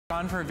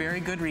On for a very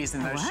good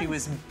reason, though. She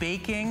was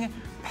baking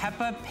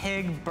Peppa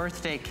Pig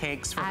birthday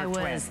cakes for her twins.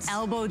 I was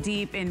elbow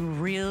deep in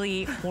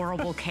really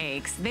horrible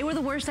cakes. They were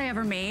the worst I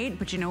ever made,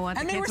 but you know what?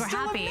 The kids were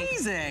happy. And they were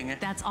still amazing.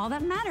 That's all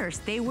that matters.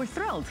 They were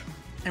thrilled.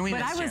 And we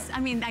missed you. I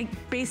mean, I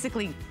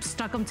basically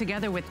stuck them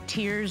together with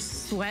tears,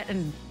 sweat,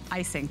 and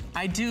icing.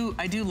 I do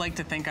like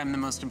to think I'm the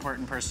most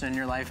important person in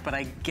your life, but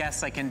I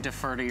guess I can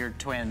defer to your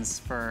twins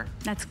for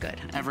that's good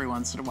every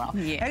once in a while.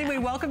 Yeah. Anyway,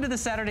 welcome to the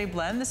Saturday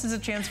Blend. This is a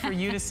chance for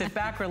you to sit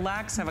back,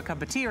 relax, have a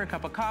cup of tea or a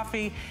cup of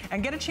coffee,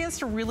 and get a chance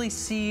to really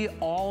see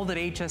all that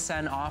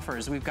HSN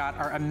offers. We've got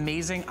our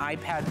amazing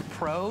iPad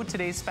Pro,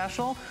 today's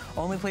special.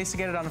 Only place to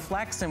get it on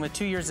Flex, and with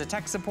 2 years of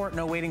tech support,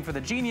 no waiting for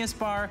the Genius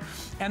Bar,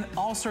 and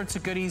all sorts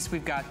of goodies.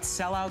 We've got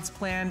sellouts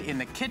planned in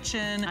the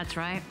kitchen. That's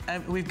right.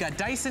 We've got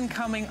Dyson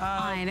coming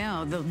up. I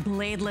know, the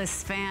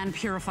bladeless fan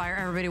purifier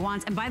everybody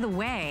wants. And by the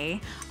way,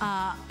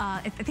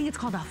 I think it's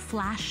called a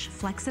Flash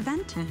Flex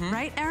event,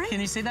 right, Erin? Can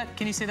you say that?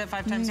 Can you say that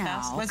 5 times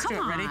fast? Let's do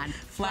it. Ready?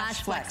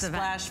 Flash Flex,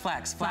 Flash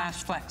Flex,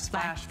 Flash Flex,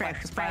 Flash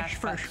Flex, Flash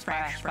Flex,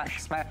 Flash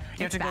Flex.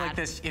 You have to go like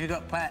this. If you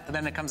go,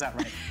 then it comes out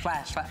right.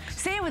 Flash Flex.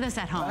 Say it with us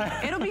at home.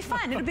 It'll be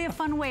fun. It'll be a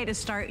fun way to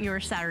start your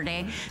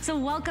Saturday. So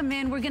welcome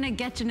in. We're gonna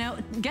get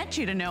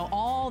you to know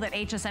all that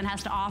HSN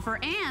has to offer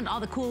and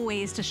all the cool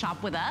ways to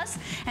shop with us.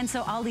 And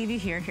so I'll leave you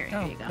here. Here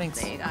you go.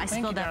 Thanks. There you go. I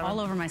spilled that all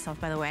over myself,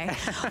 by the way.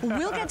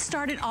 We'll get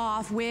started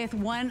off with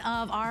one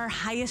of our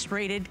highest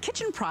rated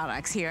kitchen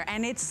products here,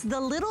 and it's the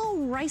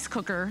little rice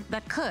cooker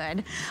that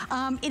could.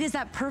 It is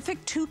that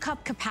perfect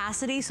 2-cup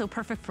capacity, so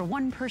perfect for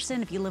one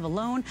person if you live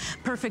alone,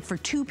 perfect for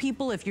 2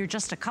 people if you're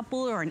just a couple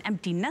or an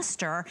empty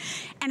nester,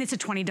 and it's a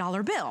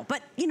 $20 bill.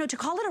 But, you know, to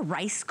call it a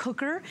rice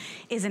cooker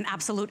is an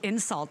absolute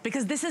insult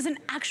because this is an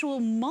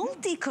actual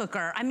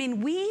multi-cooker. I mean,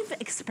 we've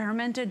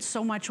experimented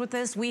so much with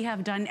this. We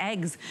have done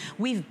eggs,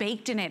 we've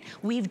baked in it,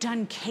 we've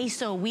done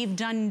queso, we've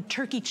done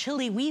turkey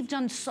chili, we've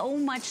done so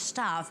much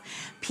stuff.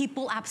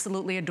 People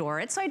absolutely adore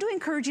it. So I do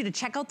encourage you to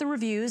check out the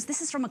reviews.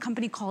 This is from a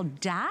company called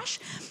Dash,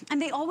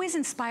 and they always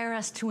inspire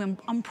us to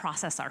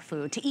unprocess our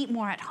food, to eat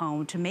more at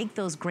home, to make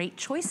those great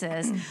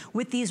choices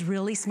with these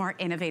really smart,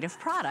 innovative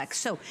products.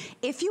 So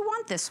if you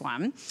want this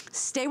one,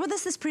 stay with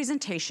us this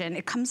presentation.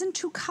 It comes in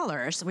 2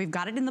 colors. We've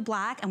got it in the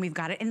black and we've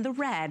got it in the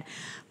red.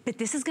 But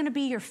this is gonna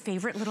be your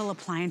favorite little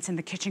appliance in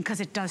the kitchen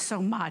because it does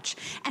so much.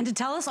 And to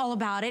tell us all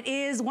about it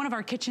is one of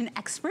our kitchen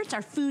experts,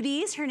 our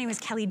foodies. Her name is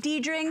Kelly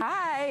Diedring.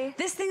 Hi.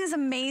 This thing is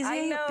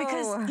amazing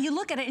because you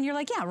look at it and you're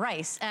like, yeah,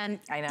 rice. And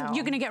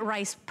you're gonna get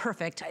rice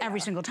perfect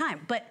every single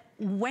time. But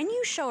when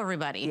you show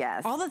everybody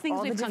all the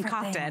things we've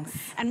concocted,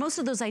 and most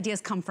of those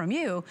ideas come from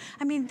you,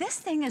 I mean, this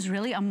thing is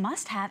really a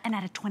must-have, and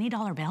at a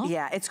 $20 bill.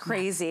 Yeah, it's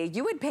crazy.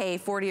 You would pay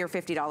 $40 or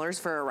 $50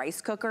 for a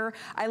rice cooker.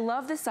 I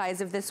love the size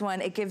of this one.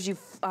 It gives you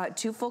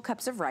 2 full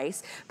cups of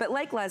rice, but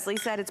like Leslie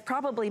said, it's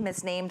probably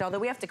misnamed, although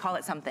we have to call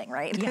it something,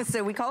 right? Yeah.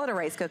 So we call it a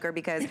rice cooker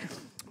because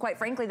quite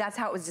frankly, that's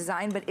how it was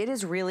designed, but it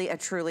is really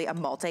truly a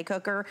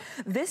multi-cooker.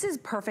 This is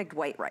perfect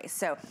white rice.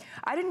 So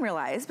I didn't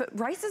realize, but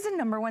rice is a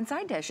 #1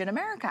 side dish in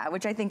America,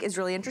 which I think is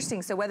really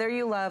interesting. So whether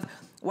you love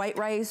white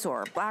rice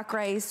or black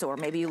rice, or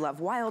maybe you love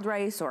wild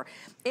rice or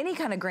any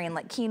kind of grain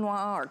like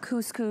quinoa or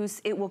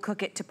couscous, it will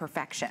cook it to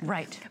perfection.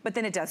 Right. But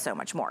then it does so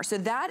much more. So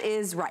that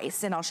is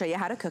rice, and I'll show you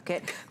how to cook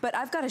it. But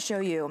I've got to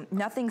show you,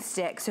 nothing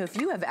sticks. So if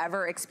you have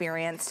ever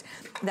experienced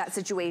that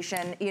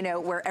situation, you know,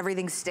 where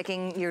everything's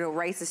sticking, your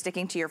rice is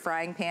sticking to your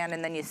frying pan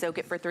and then you soak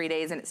it for 3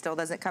 days and it still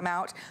doesn't come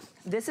out,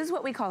 this is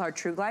what we call our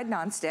True Glide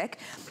nonstick.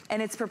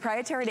 And it's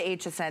proprietary to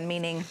HSN,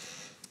 meaning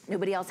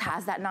nobody else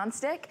has that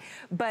nonstick,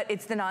 but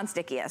it's the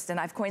non-stickiest. And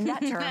I've coined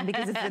that term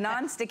because it's the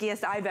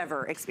non-stickiest I've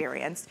ever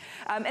experienced.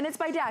 And it's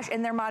by Dash,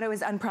 and their motto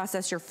is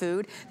unprocess your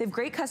food. They have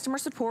great customer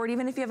support,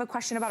 even if you have a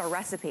question about a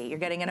recipe. You're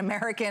getting an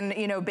American,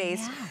 you know,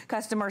 based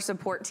customer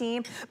support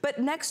team. But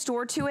next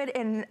door to it,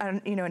 in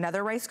you know,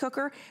 another rice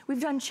cooker,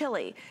 we've done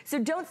chili. So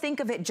don't think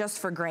of it just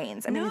for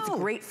grains. I mean, it's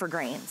great for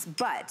grains,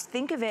 but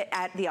think of it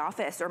at the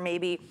office or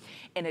maybe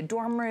in a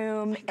dorm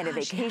room, in a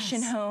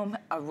vacation home,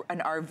 an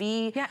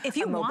RV, yeah, if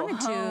you wanted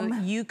to,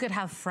 you could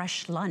have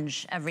fresh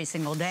lunch every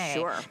single day.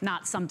 Sure.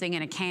 Not something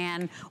in a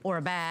can or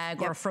a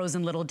bag or a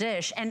frozen little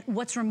dish. And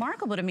what's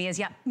remarkable to me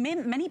is,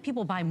 many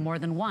people buy more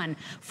than one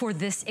for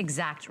this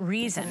exact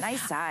reason. It's a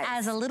nice size.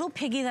 As a little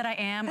piggy that I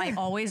am, I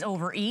always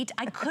overeat.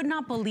 I could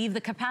not believe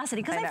the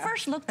capacity because I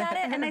first looked at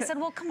it and I said,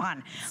 well, come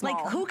on. Small.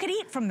 Like, who could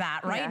eat from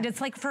that, right? Yeah. It's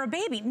like for a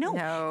baby.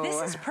 No,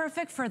 this is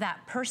perfect for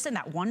that person,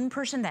 that one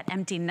person, that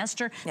empty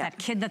nester, that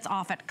kid that's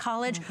off at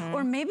college,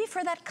 or maybe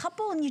for that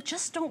couple and you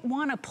just don't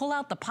want to pull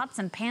out the pots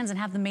and pans and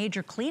have the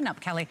major cleanup,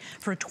 Kelly,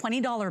 for a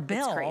 $20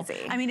 bill. It's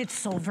crazy. I mean, it's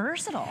so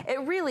versatile. It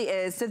really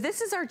is. So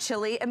this is our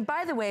chili. And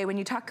by the way, when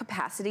you talk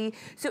capacity,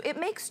 so it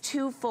makes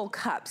 2 full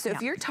cups. So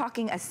if you're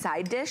talking a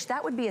side dish,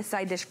 that would be a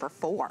side dish for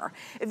 4.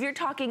 If you're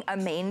talking a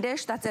main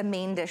dish, that's a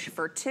main dish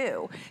for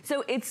 2.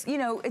 So it's, you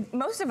know,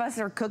 most of us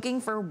are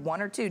cooking for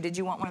 1 or 2. Did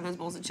you want one of those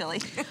bowls of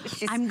chili?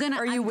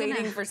 Are you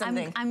waiting for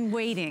something? I'm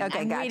waiting.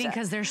 Okay, I'm waiting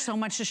because there's so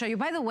much to show you.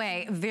 By the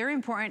way, very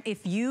important,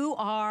 if you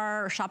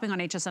are shopping on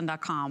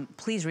hsn.com,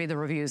 please read the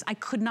reviews. I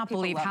could not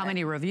believe how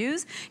many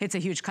reviews. It's a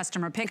huge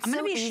customer pick. I'm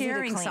gonna be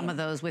sharing some of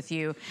those with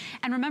you.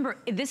 And remember,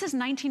 this is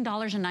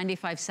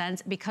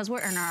 $19.95 because we're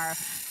in our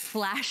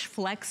Flash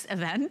Flex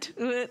event.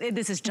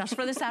 This is just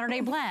for the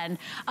Saturday blend.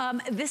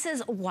 This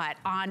is what?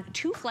 On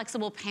 2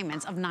 flexible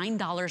payments of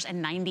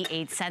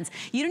 $9.98.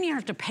 You don't even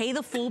have to pay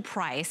the full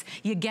price.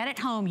 You get it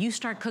home, you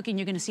start cooking,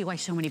 you're gonna see why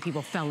so many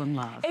people fell in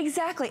love.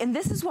 Exactly, and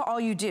this is what all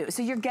you do.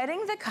 So you're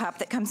getting the cup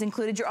that comes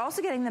included. You're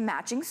also getting the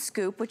matching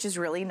scoop, which is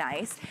really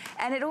nice.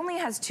 And it only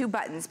has 2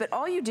 buttons, but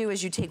all you do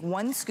is you take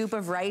 1 scoop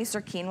of rice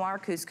or quinoa or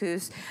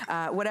couscous,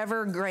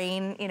 whatever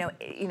grain, you know,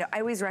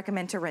 I always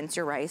recommend to rinse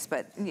your rice,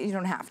 but you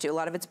don't have to. A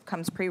lot of it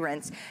comes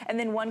pre-rinsed. And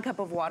then 1 cup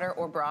of water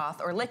or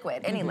broth or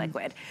liquid, any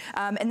liquid.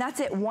 And that's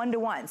it, 1 to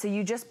 1. So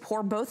you just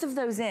pour both of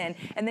those in,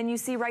 and then you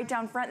see right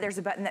down front, there's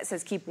a button that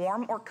says keep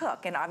warm or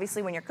cook. And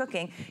obviously when you're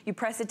cooking, you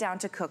press it down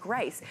to cook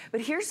rice.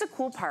 But here's the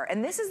cool part,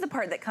 and this is the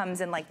part that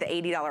comes in like the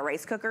 $80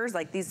 rice cookers,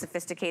 like these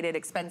sophisticated,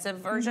 expensive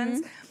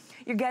versions.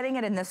 You're getting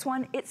it in this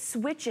one. It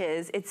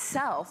switches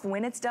itself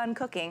when it's done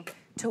cooking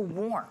to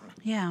warm.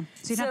 Yeah,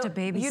 so you don't have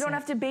to babysit. You don't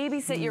have to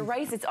babysit your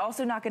rice. It's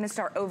also not gonna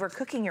start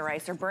overcooking your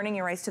rice or burning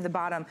your rice to the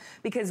bottom,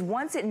 because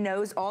once it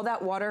knows all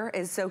that water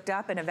is soaked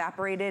up and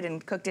evaporated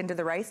and cooked into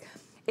the rice,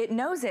 it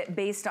knows it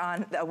based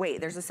on the weight.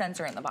 There's a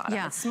sensor in the bottom.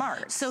 Yeah. It's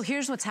smart. So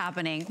here's what's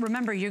happening.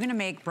 Remember, you're gonna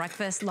make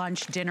breakfast,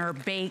 lunch, dinner,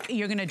 bake.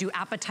 You're gonna do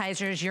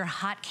appetizers, your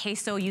hot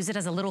queso, use it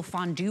as a little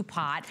fondue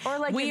pot. Or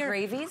like your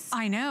gravies.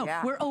 I know.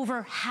 Yeah. We're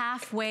over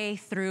halfway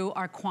through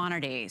our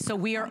quantity. So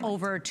we are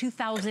over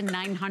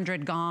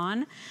 2,900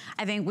 gone.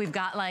 I think we've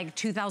got like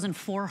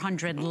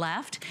 2,400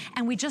 left.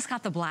 And we just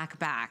got the black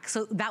back.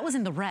 So that was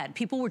in the red.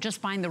 People were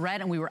just buying the red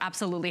and we were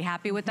absolutely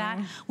happy with that.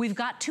 We've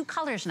got 2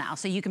 colors now.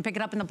 So you can pick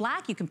it up in the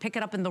black, you can pick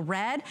it up in the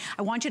red.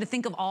 I want you to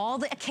think of all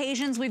the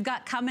occasions we've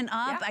got coming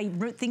up. I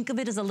think of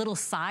it as a little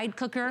side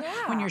cooker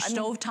when your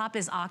stovetop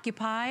is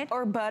occupied.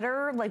 Or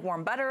butter, like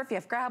warm butter if you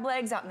have crab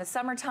legs out in the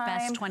summertime.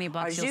 Best 20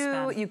 bucks you'll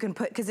spend. You can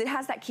put, because it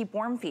has that keep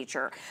warm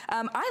feature.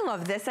 I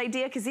love this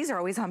idea because these are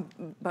always on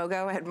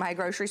BOGO at my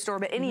grocery store,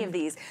 but any of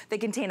these, they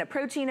contain a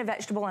protein, a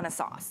vegetable, and a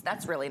sauce.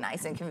 That's really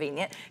nice and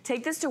convenient.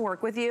 Take this to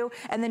work with you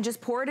and then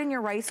just pour it in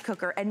your rice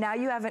cooker, and now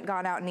you haven't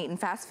gone out and eaten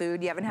fast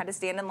food. You haven't had to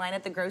stand in line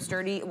at the gross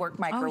dirty work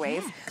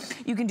microwave.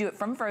 You can do it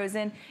from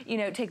frozen, you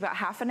know, take about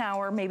half an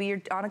hour, maybe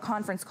you're on a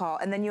conference call,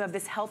 and then you have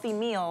this healthy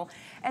meal.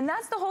 And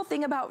that's the whole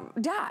thing about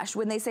Dash.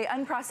 When they say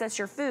unprocess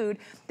your food,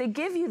 they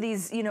give you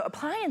these, you know,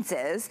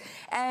 appliances,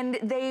 and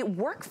they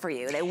work for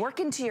you. They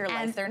work into your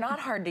life. They're not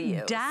hard to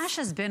use. Dash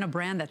has been a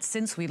brand that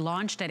since we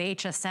launched at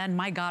HSN,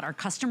 my God, our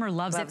customer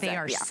loves it. They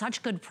are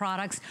such good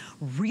products,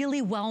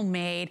 really well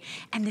made,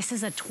 and this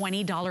is a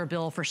 $20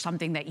 bill for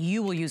something that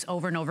you will use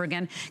over and over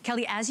again.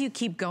 Kelly, as you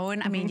keep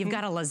going, I mean, you've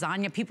got a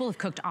lasagna. People have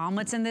cooked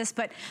omelets in this,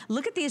 but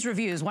look at these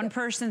reviews. One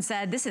person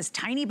said, this is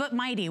tiny but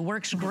mighty,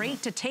 works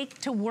great to take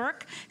to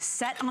work,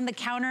 set on the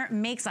counter,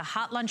 makes a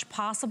hot lunch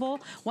possible.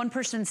 One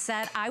person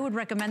said, I would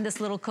recommend this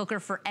little cooker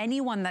for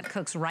anyone that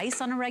cooks rice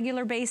on a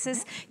regular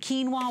basis,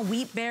 quinoa,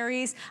 wheat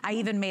berries. I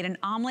even made an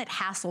omelet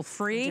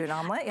hassle-free. Do an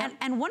omelet,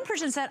 and one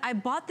person said, I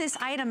bought this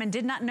item and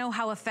did not know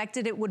how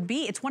effective it would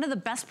be. It's one of the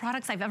best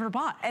products I've ever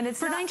bought. And it's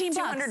for not $19.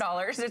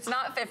 $200, it's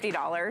not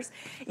 $50.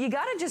 You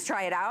gotta just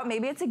try it out.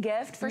 Maybe it's a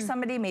gift for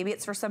somebody, maybe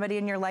it's for somebody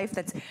in your life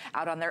that's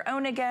out on their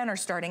own again or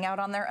starting out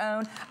on their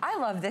own. I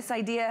love this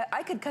idea.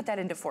 I could cut that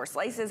into 4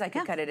 slices. I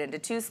could cut it into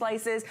 2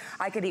 slices.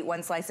 I could eat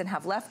 1 slice and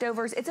have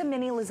leftovers. It's a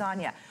mini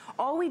lasagna.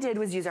 All we did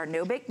was use our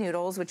no-bake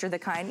noodles, which are the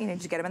kind, you know,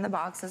 just get them in the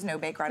box, says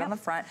no-bake right on the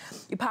front.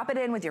 You pop it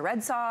in with your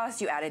red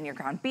sauce, you add in your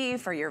ground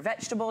beef or your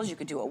vegetables, you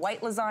could do a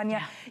white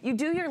lasagna. You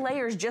do your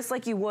layers just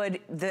like you would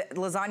the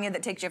lasagna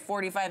that takes you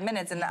 45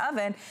 minutes in the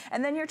oven,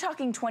 and then you're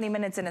talking 20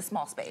 minutes in a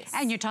small space.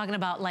 And you're talking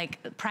about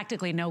like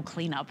practically no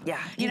cleanup. Yeah,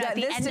 you know, at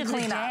the end of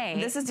the day,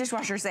 this is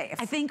dishwasher safe.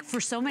 I think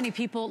for so many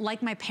people,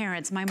 like my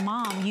parents, my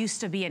mom used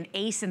to be an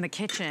ace in the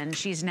kitchen.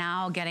 She's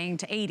now getting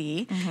to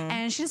 80,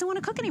 and she doesn't want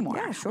to cook anymore.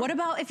 Yeah, sure. What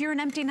about if you're an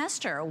empty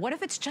nester? What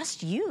if it's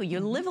just you? You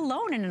live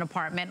alone in an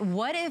apartment.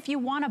 What if you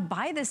want to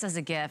buy this as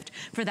a gift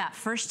for that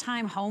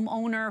first-time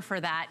homeowner, for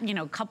that, you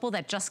know, couple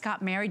that just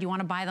got married? You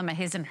want to buy them a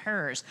his and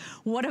hers.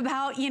 What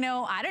about, you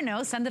know, I don't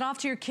know, send it off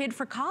to your kid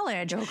for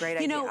college. Oh, great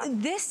idea. You know,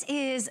 this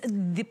is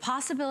the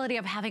possibility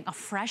of having a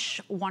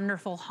fresh,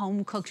 wonderful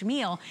home-cooked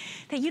meal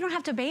that you don't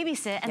have to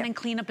babysit and then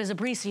clean up as a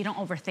breeze so you don't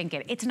overthink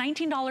it. It's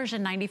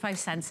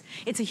 $19.95.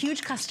 It's a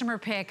huge customer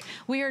pick.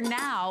 We are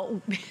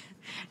now,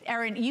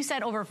 Erin, you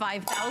said over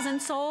 5,000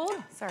 sold?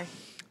 Sorry.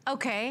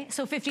 Okay,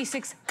 so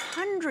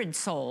 5,600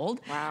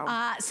 sold.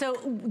 Wow.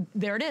 So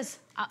there it is.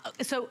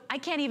 So I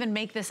can't even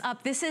make this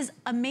up. This is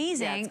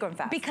amazing. Yeah, it's going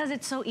fast. Because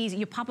it's so easy.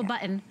 You pop a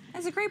button.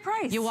 That's a great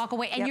price. You walk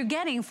away, and you're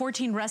getting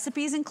 14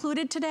 recipes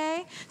included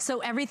today. So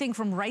everything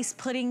from rice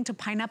pudding to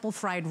pineapple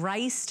fried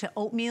rice to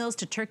oatmeals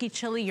to turkey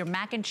chili, your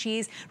mac and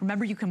cheese.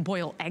 Remember, you can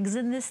boil eggs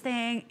in this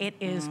thing. It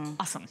is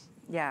awesome.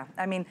 Yeah,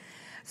 I mean,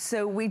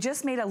 so we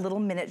just made a little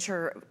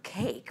miniature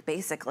cake,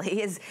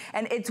 basically,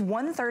 and it's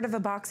 1/3 of a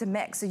box of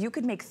mix. So you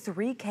could make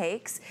 3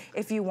 cakes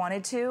if you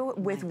wanted to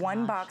with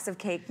 1 box of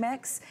cake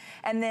mix.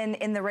 And then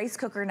in the rice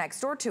cooker next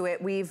door to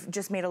it, we've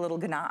just made a little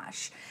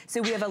ganache.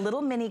 So we have a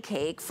little mini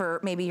cake for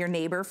maybe your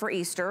neighbor for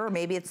Easter, or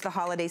maybe it's the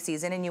holiday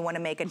season and you want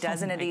to make a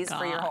dozen of these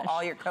for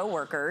all your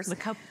coworkers.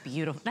 Look how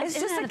beautiful. It's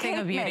just a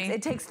cake mix.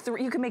 It takes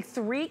you can make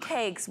 3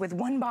 cakes with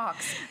 1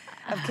 box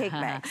of cake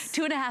mix.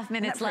 2.5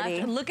 minutes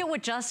left. Look at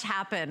what just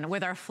happened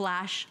with our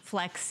Flash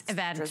Flex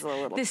event.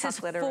 This is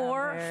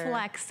 4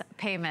 flex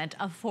payment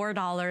of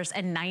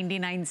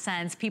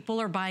 $4.99. People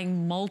are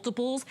buying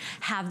multiples.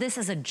 Have this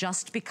as a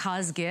just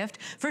because gift.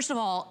 First of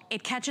all,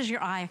 it catches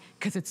your eye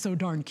because it's so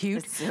darn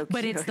cute. It's so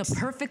but cute. it's the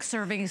perfect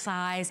serving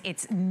size.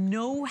 It's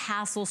no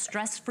hassle,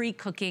 stress-free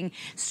cooking,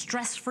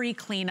 stress-free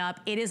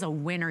cleanup. It is a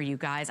winner, you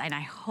guys, and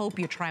I hope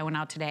you try one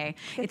out today.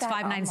 It's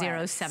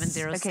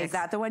 590-706. Okay, is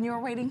that the one you were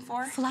waiting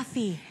for?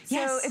 Fluffy. Yes.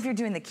 So if you're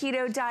doing the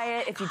keto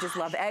diet, if you just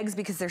love eggs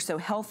because they're so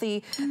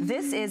healthy,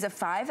 this is a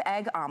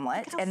 5-egg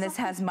omelet, and this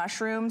has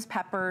mushrooms,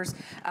 peppers,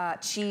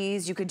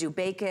 cheese. You could do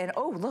bacon.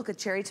 Oh, look, at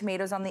cherry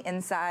tomatoes on the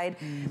inside.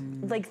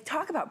 Like,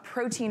 talk about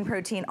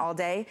protein all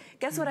day.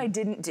 Guess what I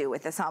didn't do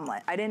with this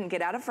omelet? I didn't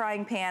get out a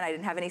frying pan. I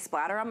didn't have any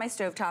splatter on my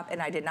stovetop,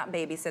 and I did not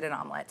babysit an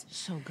omelet.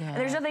 So good. And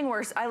there's nothing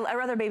worse. I'd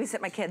rather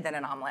babysit my kid than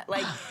an omelet.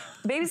 Like,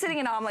 babysitting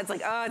an omelet's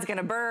like, oh, it's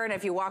gonna burn.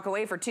 If you walk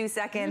away for 2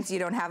 seconds, you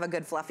don't have a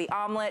good fluffy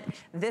omelet.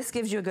 This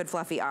gives you a good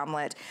fluffy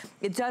omelet.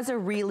 It does a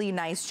really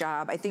nice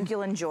job. I think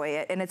you'll enjoy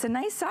it, and it's a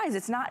nice size.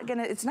 It's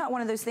not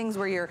one of those things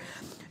where you're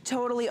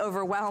totally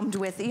overwhelmed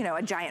with, you know,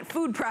 a giant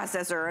food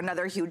processor,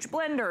 another huge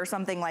blender or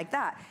something like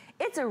that.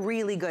 It's a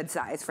really good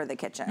size for the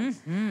kitchen.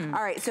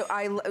 All right, so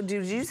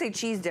did you say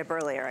cheese dip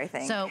earlier, I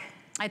think? So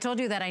I told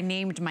you that I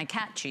named my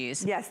cat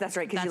Cheese. Yes, that's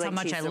right, because you like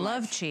cheese. That's how much I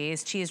love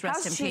cheese. Cheese,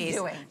 rest in peace. How's Cheese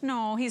doing?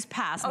 No, he's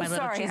past my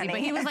little Cheesy, but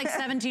he was like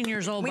 17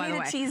 years old, by the way. We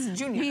need a Cheese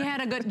Junior. He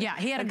had a good,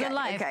 he had a good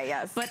life. Okay,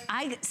 yes. But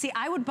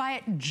I would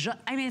buy it,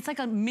 I mean, it's like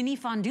a mini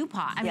fondue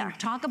pot. I mean,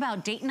 talk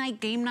about date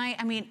night, game night.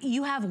 I mean,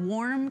 you have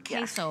warm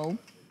queso.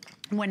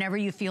 Whenever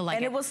you feel like it.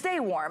 And it will stay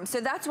warm.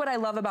 So that's what I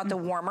love about the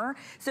warmer.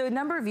 So a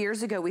number of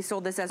years ago, we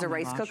sold this as a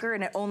rice cooker,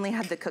 and it only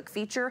had the cook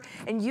feature.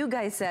 And you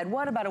guys said,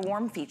 what about a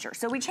warm feature?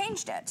 So we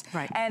changed it.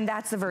 Right. And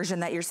that's the version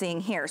that you're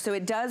seeing here. So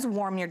it does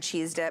warm your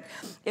cheese dip.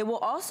 It will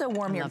also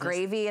warm your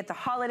gravy at the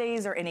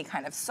holidays or any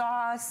kind of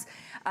sauce.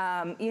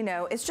 You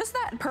know, it's just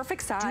that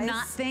perfect size. Do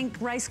not think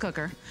rice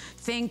cooker.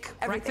 Think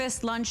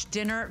breakfast, lunch,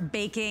 dinner,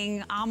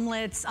 baking,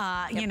 omelets,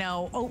 you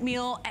know,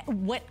 oatmeal,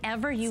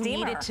 whatever you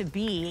need it to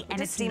be. And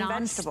it's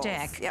non-stick.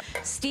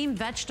 Steamed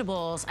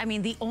vegetables. I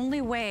mean, the only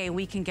way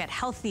we can get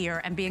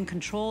healthier and be in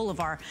control of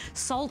our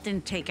salt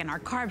intake and our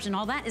carbs and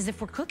all that is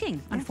if we're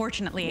cooking,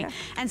 unfortunately.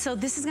 And so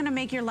this is gonna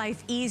make your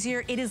life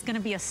easier. It is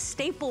gonna be a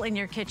staple in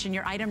your kitchen.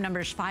 Your item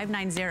number is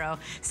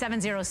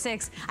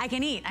 590-706. I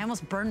can eat. I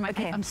almost burned my,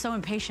 I'm so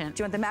impatient.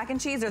 Do you want the mac and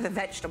cheese or the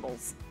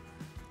vegetables?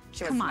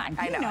 Come on,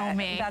 you know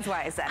me. That's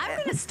why I said it. I'm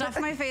gonna stuff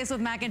my face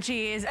with mac and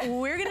cheese.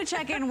 We're gonna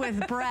check in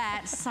with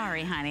Brett.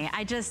 Sorry, honey.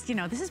 I just, you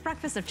know, this is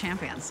Breakfast of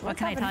Champions. What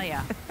can I tell you?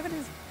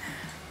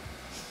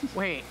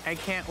 Wait, I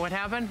can't, what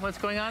happened? What's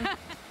going on?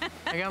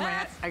 I got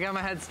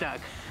my head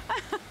stuck.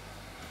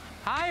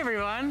 Hi,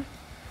 everyone.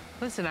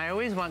 Listen, I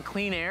always want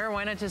clean air.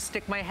 Why not just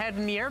stick my head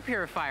in the air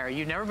purifier?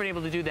 You've never been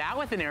able to do that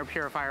with an air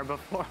purifier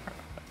before.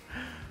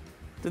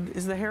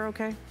 Is the hair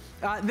okay?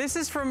 This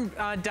is from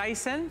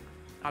Dyson.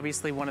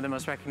 Obviously one of the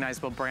most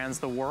recognizable brands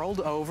the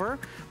world over.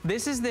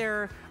 This is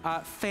their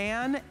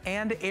fan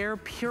and air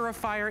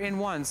purifier in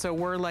one. So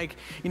we're like,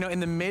 you know,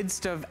 in the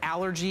midst of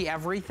allergy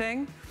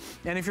everything.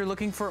 And if you're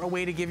looking for a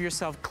way to give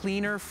yourself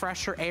cleaner,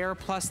 fresher air,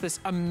 plus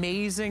this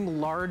amazing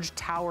large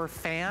tower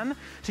fan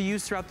to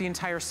use throughout the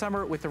entire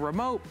summer with the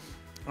remote,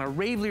 a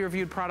ravely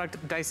reviewed product,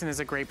 Dyson is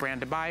a great brand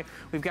to buy.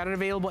 We've got it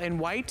available in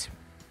white,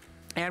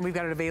 and we've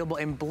got it available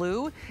in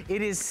blue.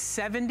 It is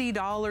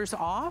 $70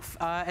 off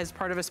as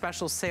part of a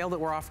special sale that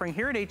we're offering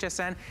here at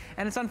HSN,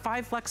 and it's on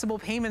 5 flexible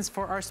payments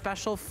for our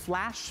special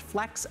Flash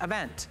Flex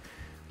event.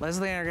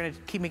 Leslie and I are gonna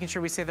keep making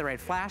sure we say that right,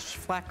 Flash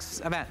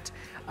Flex event.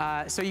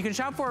 So you can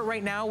shop for it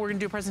right now. We're gonna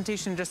do a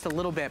presentation in just a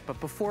little bit, but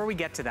before we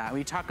get to that,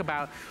 we talk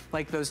about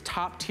like those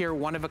top tier,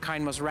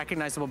 one-of-a-kind, most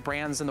recognizable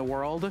brands in the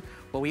world.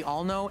 Well, we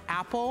all know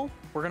Apple.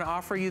 We're gonna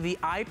offer you the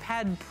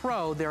iPad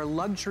Pro, their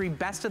luxury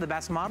best of the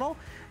best model,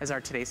 as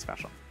our today's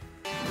special.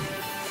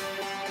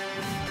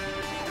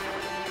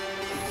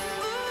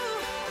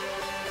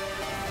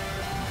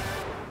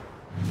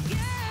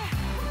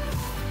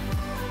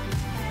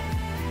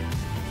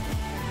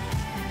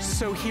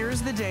 So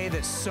here's the day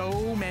that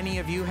so many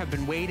of you have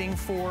been waiting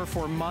for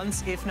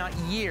months, if not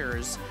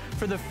years.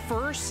 For the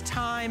first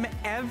time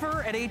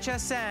ever at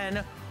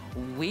HSN,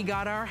 we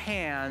got our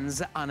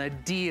hands on a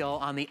deal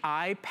on the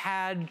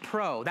iPad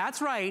Pro.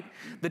 That's right,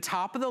 the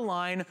top of the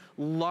line,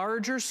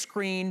 larger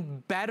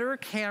screen, better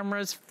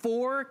cameras,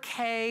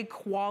 4K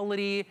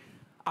quality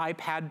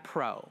iPad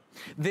Pro.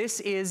 This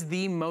is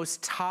the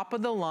most top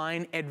of the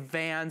line,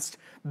 advanced,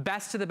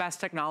 best of the best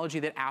technology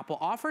that Apple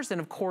offers. And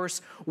of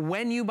course,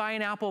 when you buy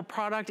an Apple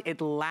product,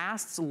 it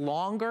lasts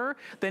longer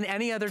than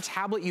any other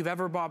tablet you've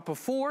ever bought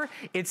before.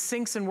 It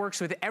syncs and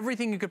works with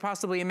everything you could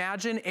possibly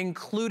imagine,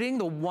 including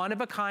the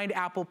one-of-a-kind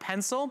Apple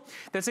Pencil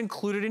that's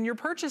included in your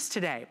purchase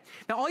today.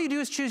 Now, all you do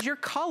is choose your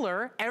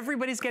color.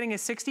 Everybody's getting a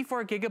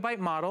 64 gigabyte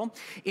model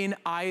in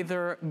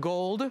either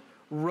gold,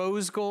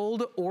 rose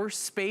gold, or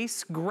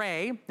space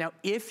gray. Now,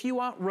 if you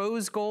want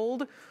rose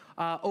gold,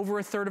 over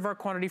a third of our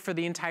quantity for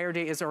the entire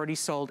day is already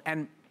sold.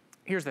 And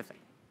here's the thing.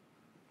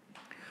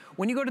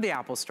 When you go to the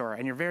Apple store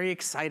and you're very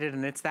excited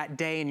and it's that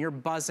day and you're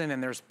buzzing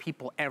and there's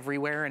people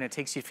everywhere and it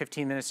takes you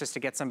 15 minutes just to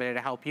get somebody to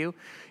help you,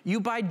 you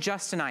buy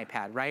just an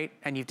iPad, right?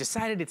 And you've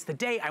decided it's the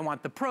day, I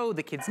want the Pro,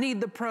 the kids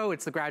need the Pro,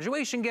 it's the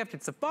graduation gift,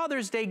 it's the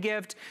Father's Day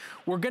gift.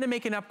 We're gonna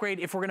make an upgrade.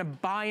 If we're gonna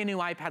buy a new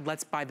iPad,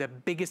 let's buy the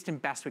biggest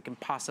and best we can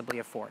possibly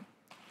afford.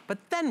 But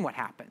then what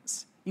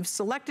happens? You've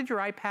selected your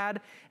iPad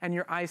and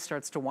your eye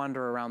starts to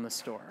wander around the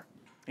store.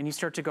 And you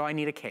start to go, I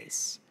need a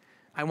case.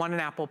 I want an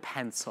Apple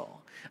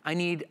Pencil. I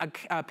need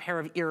a pair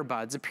of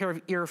earbuds, a pair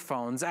of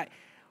earphones.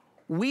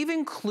 We've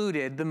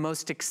included the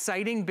most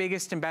exciting,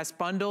 biggest, and best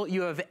bundle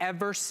you have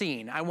ever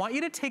seen. I want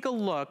you to take a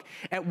look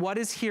at what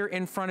is here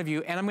in front of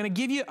you, and I'm gonna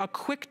give you a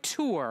quick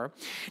tour.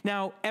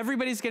 Now,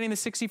 everybody's getting the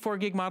 64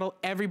 gig model.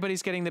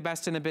 Everybody's getting the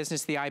best in the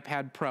business, the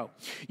iPad Pro.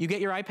 You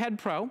get your iPad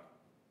Pro.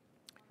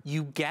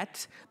 You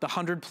get the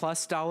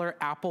 $100+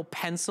 Apple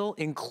Pencil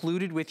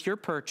included with your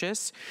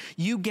purchase.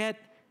 You get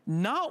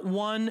not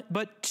one,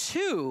 but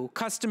two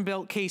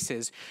custom-built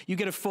cases. You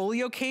get a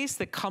folio case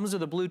that comes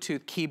with a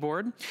Bluetooth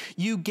keyboard.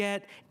 You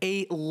get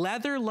a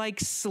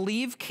leather-like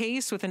sleeve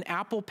case with an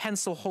Apple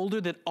Pencil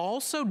holder that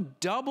also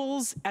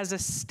doubles as a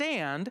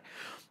stand.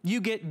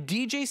 You get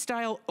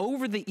DJ-style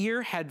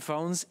over-the-ear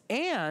headphones,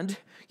 and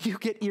you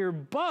get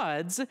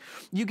earbuds.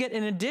 You get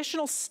an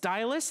additional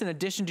stylus in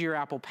addition to your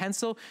Apple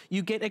Pencil.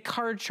 You get a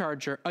card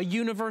charger, a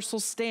universal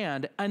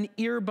stand, an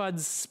earbud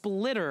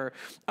splitter,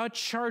 a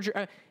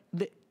charger.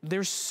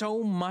 There's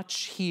so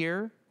much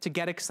here to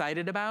get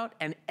excited about,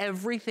 and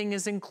everything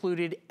is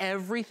included.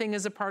 Everything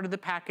is a part of the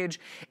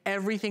package.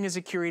 Everything is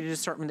a curated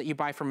assortment that you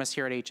buy from us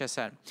here at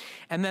HSN.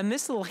 And then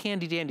this little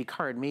handy dandy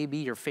card may be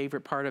your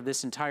favorite part of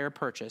this entire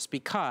purchase,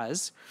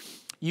 because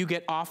you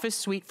get Office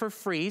Suite for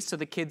free so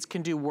the kids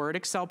can do Word,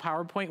 Excel,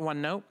 PowerPoint,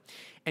 OneNote,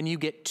 and you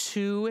get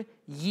 2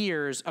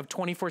 years of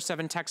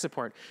 24/7 tech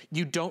support.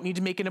 You don't need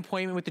to make an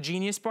appointment with the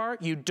Genius Bar.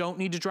 You don't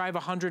need to drive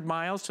 100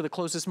 miles to the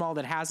closest mall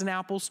that has an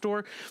Apple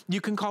store. You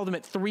can call them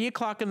at 3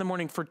 o'clock in the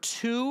morning. For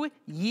 2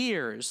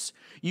 years,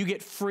 you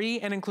get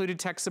free and included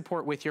tech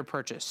support with your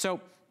purchase.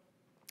 So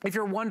if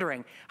you're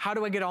wondering, how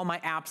do I get all my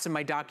apps and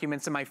my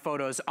documents and my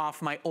photos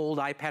off my old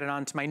iPad and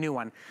onto my new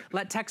one?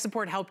 Let tech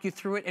support help you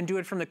through it and do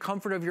it from the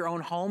comfort of your own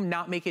home,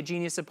 not make a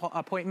Genius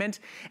appointment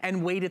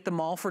and wait at the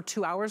mall for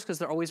 2 hours because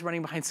they're always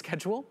running behind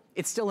schedule.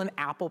 It's still an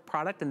Apple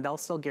product and they'll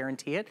still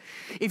guarantee it.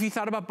 If you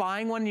thought about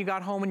buying one and you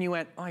got home and you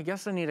went, oh, I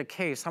guess I need a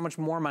case. How much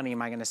more money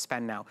am I gonna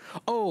spend now?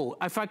 Oh,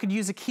 if I could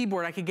use a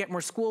keyboard, I could get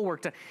more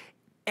schoolwork done.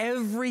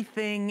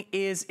 Everything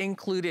is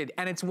included,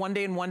 and it's one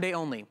day and one day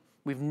only.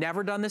 We've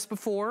never done this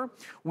before.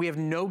 We have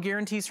no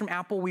guarantees from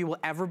Apple we will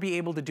ever be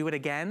able to do it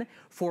again.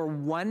 For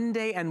one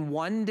day and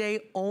one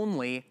day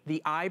only,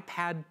 the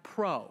iPad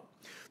Pro,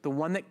 the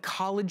one that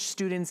college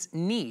students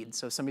need.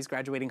 So if somebody's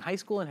graduating high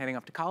school and heading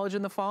off to college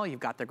in the fall, you've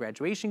got their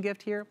graduation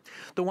gift here.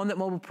 The one that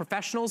mobile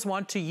professionals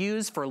want to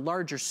use for a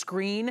larger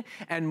screen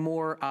and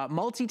more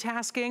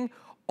multitasking.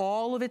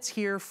 All of it's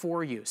here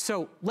for you.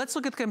 So let's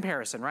look at the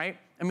comparison, right?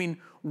 I mean,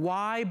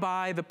 why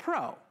buy the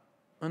Pro?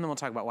 And then we'll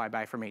talk about why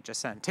buy from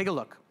HSN. Take a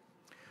look.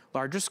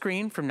 Larger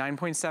screen from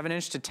 9.7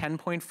 inch to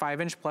 10.5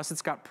 inch, plus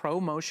it's got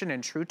Pro Motion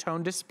and True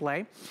Tone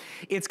display.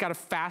 It's got a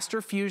faster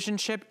Fusion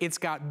chip. It's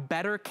got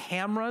better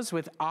cameras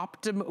with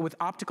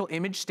optical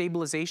image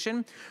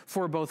stabilization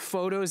for both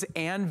photos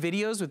and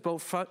videos with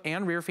both front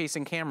and rear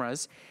facing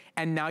cameras.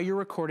 And now you're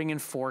recording in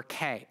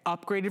 4K,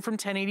 upgraded from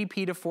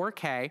 1080p to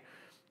 4K.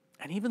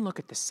 And even look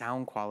at the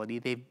sound quality.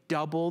 They've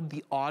doubled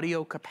the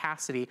audio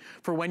capacity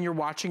for when you're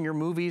watching your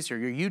movies or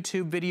your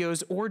YouTube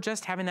videos or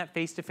just having that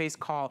face-to-face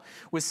call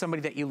with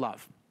somebody that you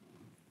love.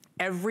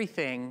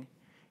 Everything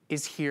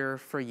is here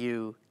for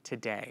you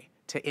today.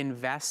 To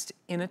invest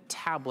in a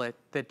tablet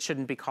that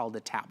shouldn't be called a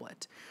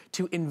tablet,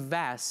 to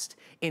invest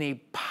in a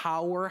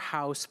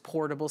powerhouse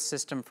portable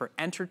system for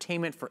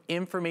entertainment, for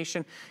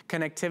information,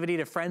 connectivity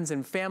to friends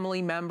and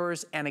family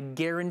members, and a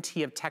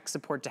guarantee of tech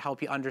support to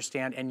help you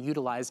understand and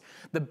utilize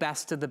the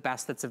best of the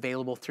best that's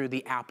available through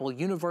the Apple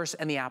universe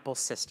and the Apple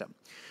system.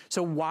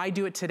 So why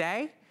do it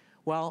today?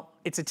 Well,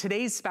 it's a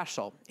today's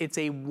special. It's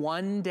a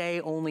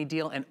one-day only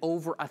deal, and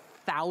over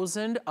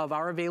 1,000 of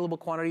our available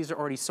quantities are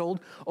already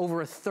sold.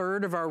 Over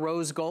 1/3 of our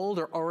rose gold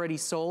are already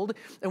sold,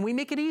 and we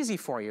make it easy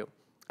for you.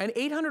 An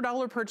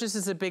 $800 purchase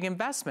is a big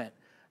investment.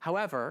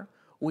 However,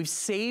 we've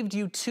saved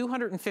you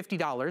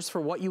 $250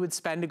 for what you would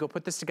spend to go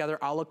put this together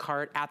a la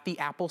carte at the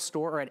Apple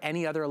store or at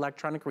any other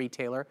electronic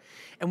retailer,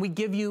 and we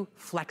give you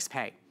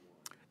FlexPay.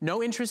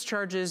 No interest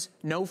charges,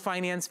 no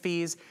finance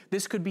fees.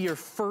 This could be your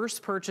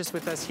first purchase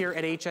with us here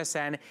at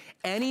HSN.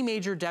 Any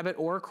major debit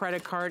or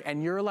credit card,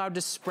 and you're allowed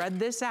to spread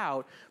this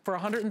out for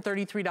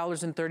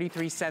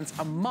 $133.33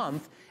 a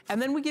month,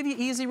 and then we give you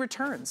easy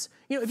returns.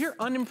 You know, if you're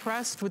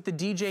unimpressed with the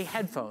DJ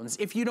headphones,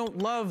 if you don't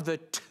love the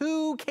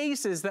 2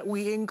 cases that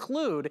we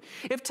include,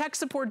 if tech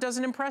support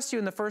doesn't impress you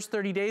in the first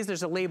 30 days,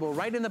 there's a label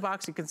right in the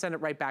box. You can send it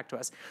right back to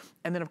us.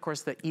 And then, of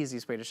course, the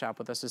easiest way to shop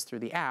with us is through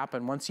the app.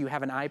 And once you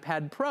have an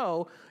iPad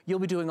Pro, you'll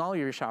be doing all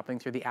your shopping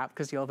through the app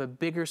because you'll have a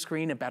bigger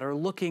screen, a better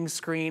looking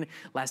screen,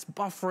 less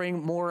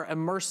buffering, more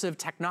immersive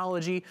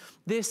technology.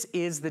 This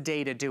is the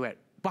day to do it.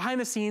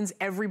 Behind the scenes,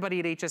 everybody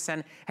at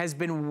HSN has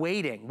been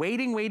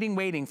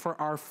waiting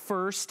for our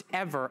first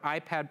ever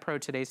iPad Pro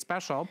Today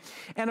special.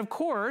 And of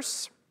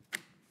course,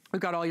 we've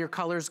got all your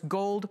colors: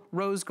 gold,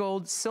 rose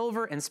gold,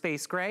 silver, and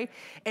space gray.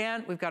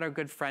 And we've got our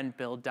good friend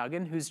Bill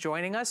Duggan, who's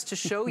joining us to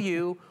show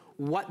you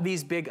what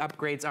these big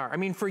upgrades are. I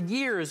mean, for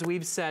years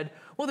we've said,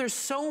 well, there's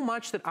so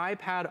much that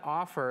iPad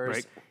offers,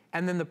 right,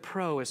 and then the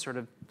Pro is sort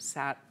of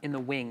sat in the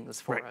wings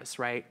for us,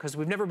 right? Because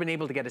we've never been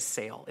able to get a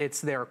sale.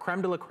 It's their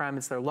creme de la creme,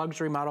 it's their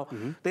luxury model.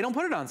 They don't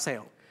put it on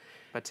sale,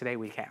 but today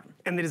we can.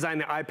 And they designed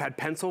the iPad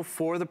Pencil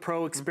for the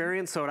Pro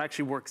experience, so it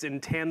actually works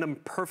in tandem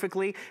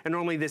perfectly. And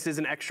normally this is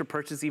an extra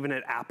purchase even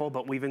at Apple,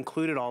 but we've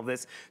included all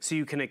this so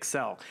you can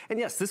excel. And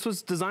yes, this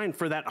was designed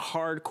for that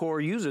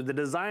hardcore user, the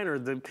designer,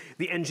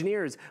 the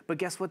engineers. But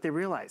guess what they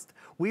realized?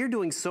 We are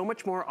doing so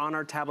much more on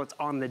our tablets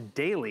on the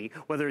daily,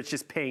 whether it's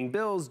just paying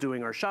bills,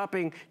 doing our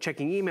shopping,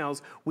 checking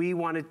emails. We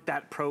wanted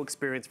that Pro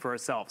experience for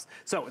ourselves.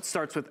 So it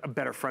starts with a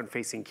better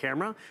front-facing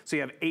camera. So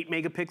you have 8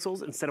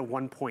 megapixels instead of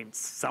 1 point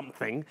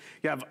something.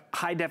 You have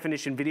high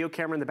definition video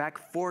camera in the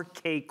back,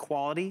 4K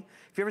quality.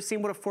 Have you ever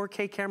seen what a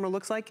 4K camera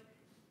looks like?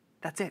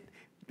 That's it.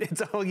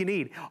 It's all you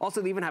need.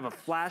 Also, they even have a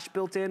flash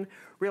built in.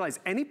 Realize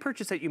any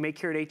purchase that you make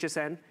here at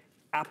HSN,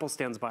 Apple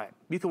stands by it.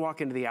 You can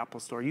walk into the Apple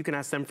store. You can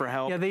ask them for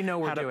help. Yeah, they know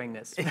we're doing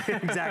this.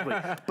 Exactly.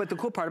 But the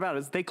cool part about it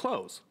is they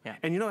close. Yeah.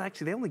 And you know,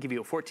 actually, they only give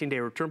you a 14-day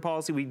return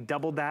policy. We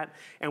doubled that,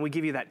 and we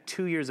give you that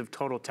 2 years of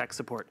total tech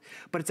support.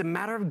 But it's a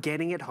matter of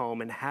getting it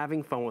home and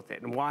having fun with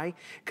it. And why?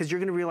 Because you're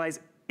going to realize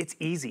it's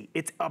easy.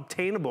 It's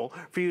obtainable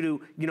for you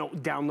to, you know,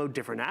 download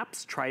different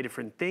apps, try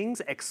different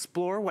things,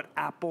 explore what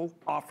Apple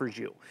offers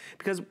you.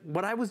 Because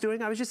what I was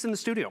doing, I was just in the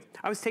studio.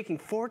 I was taking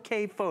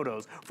 4K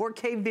photos,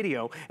 4K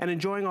video, and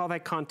enjoying all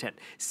that content.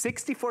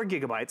 64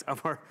 gigabytes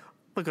of our,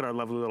 look at our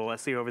lovely little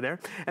Leslie over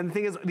there. And the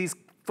thing is, these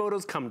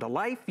photos come to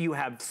life. You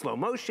have slow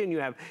motion, you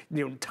have,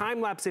 you know,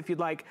 time lapse if you'd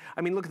like.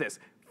 I mean, look at this.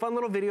 Fun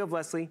little video of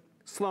Leslie,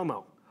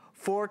 slow-mo.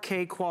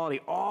 4K quality,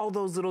 all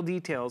those little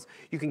details.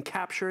 You can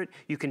capture it,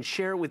 you can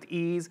share it with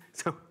ease.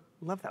 So,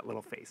 love that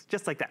little face,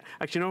 just like that.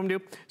 Actually, you know what I'm gonna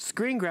do?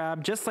 Screen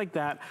grab, just like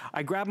that.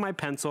 I grab my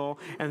pencil,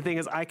 and the thing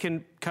is, I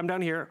can come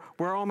down here.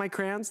 Where are all my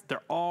crayons?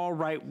 They're all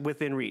right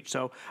within reach.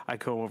 So I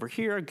go over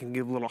here, I can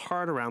give a little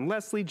heart around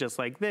Leslie, just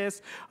like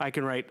this. I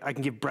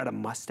can give Brett a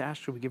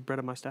mustache. Should we give Brett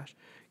a mustache?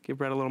 Give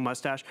Brett a little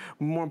mustache.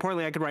 More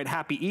importantly, I could write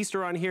Happy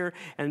Easter on here,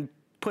 and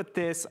put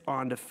this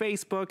onto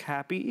Facebook.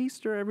 Happy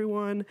Easter,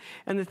 everyone.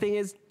 And the thing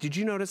is, did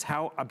you notice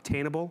how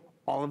obtainable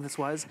all of this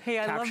was? Hey,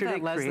 I love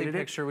that Leslie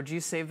picture. Would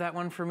you save that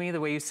one for me, the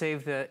way you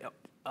save the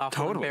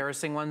awful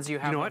embarrassing ones you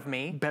have of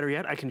me? Better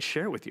yet, I can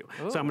share it with you.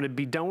 Ooh. So I'm gonna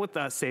be done with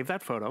save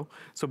that photo.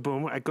 So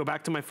boom, I go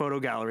back to my photo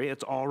gallery.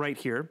 It's all right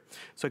here.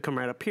 So I come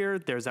right up here.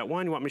 There's that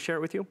one. You want me to share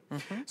it with you?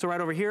 So right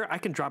over here, I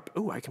can drop,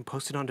 I can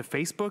post it onto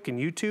Facebook and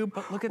YouTube.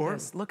 But look at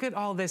this. Look at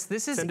all this.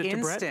 This is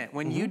instant.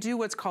 When you do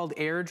what's called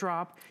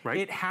airdrop,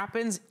 it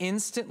happens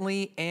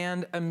instantly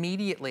and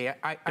immediately.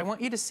 I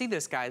want you to see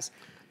this, guys.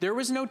 There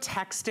was no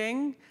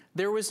texting.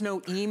 There was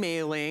no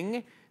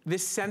emailing.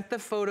 This sent the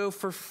photo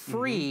for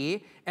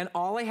free, and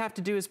all I have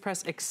to do is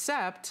press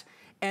accept,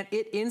 and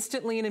it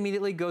instantly and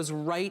immediately goes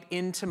right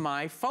into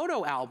my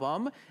photo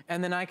album,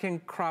 and then I can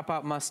crop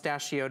out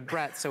mustachioed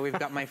Brett, so we've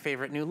got my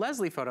favorite new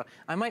Leslie photo.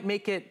 I might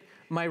make it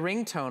my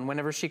ringtone.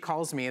 Whenever she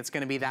calls me, it's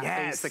gonna be that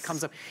face that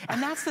comes up.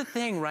 And that's the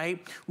thing,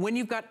 right? When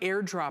you've got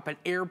AirDrop and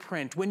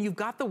AirPrint, when you've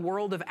got the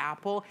world of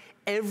Apple,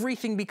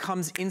 everything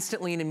becomes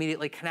instantly and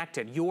immediately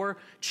connected. Your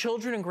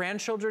children and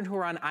grandchildren who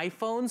are on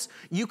iPhones,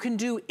 you can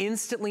do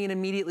instantly and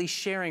immediately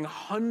sharing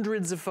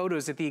hundreds of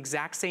photos at the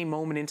exact same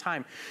moment in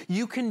time.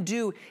 You can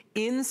do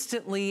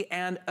instantly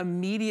and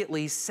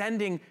immediately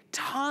sending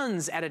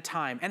tons at a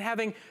time and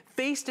having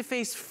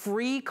face-to-face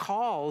free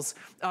calls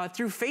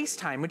through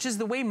FaceTime, which is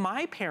the way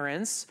my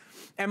parents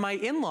and my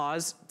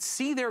in-laws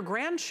see their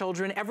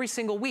grandchildren every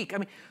single week. I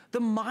mean,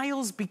 the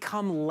miles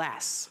become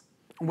less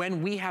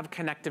when we have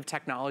connective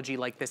technology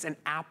like this, and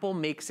Apple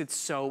makes it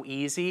so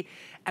easy,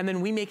 and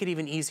then we make it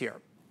even easier.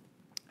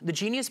 The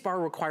Genius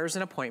Bar requires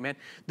an appointment.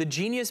 The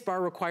Genius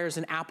Bar requires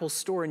an Apple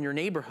store in your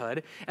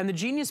neighborhood. And the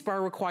Genius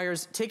Bar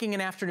requires taking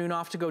an afternoon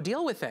off to go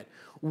deal with it.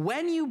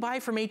 When you buy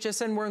from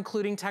HSN, we're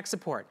including tech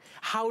support.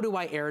 How do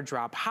I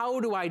airdrop?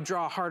 How do I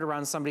draw a heart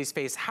around somebody's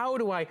face? How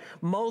do I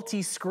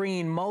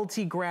multi-screen,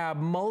 multi-grab,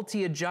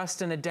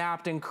 multi-adjust and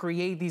adapt and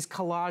create these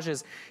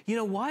collages? You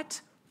know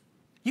what?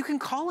 You can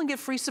call and get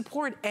free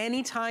support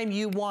anytime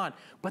you want,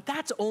 but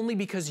that's only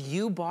because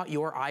you bought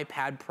your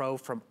iPad Pro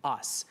from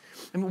us.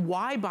 And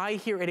why buy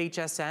here at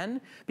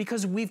HSN?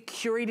 Because we've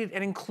curated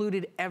and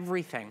included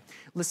everything.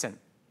 Listen,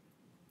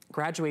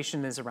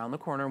 graduation is around the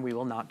corner, and we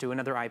will not do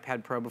another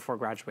iPad Pro before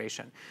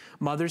graduation.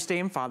 Mother's Day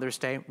and Father's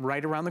Day,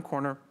 right around the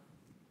corner.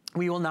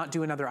 We will not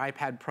do another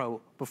iPad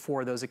Pro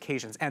before those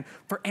occasions. And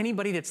for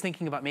anybody that's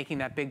thinking about making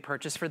that big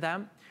purchase for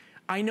them,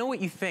 I know what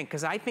you think,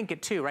 because I think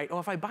it too, right? Oh,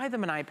 if I buy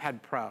them an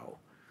iPad Pro,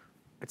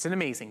 it's an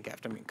amazing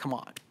gift, I mean, come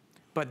on.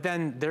 But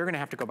then they're gonna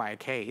have to go buy a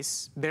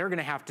case. They're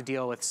gonna have to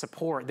deal with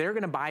support. They're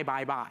gonna buy.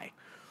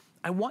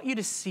 I want you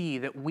to see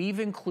that we've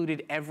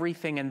included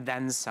everything and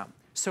then some.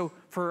 So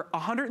for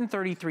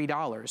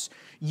 $133,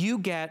 you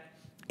get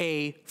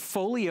a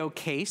folio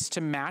case to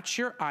match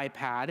your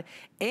iPad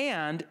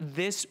and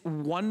this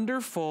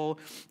wonderful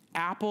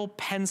Apple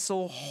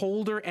Pencil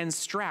holder and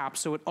strap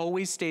so it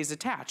always stays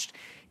attached.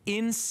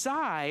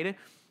 Inside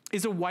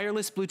is a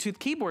wireless Bluetooth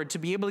keyboard to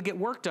be able to get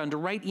work done, to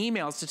write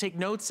emails, to take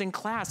notes in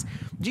class.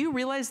 Do you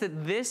realize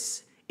that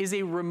this is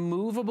a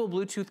removable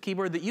Bluetooth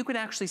keyboard that you can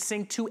actually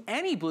sync to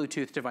any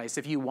Bluetooth device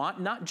if you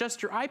want, not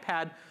just your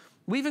iPad?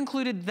 We've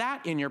included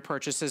that in your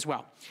purchase as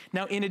well.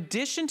 Now, in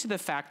addition to the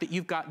fact that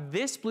you've got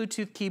this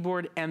Bluetooth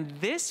keyboard and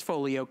this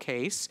folio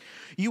case,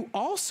 you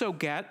also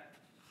get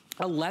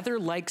a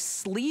leather-like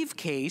sleeve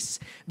case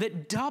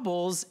that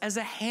doubles as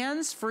a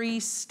hands-free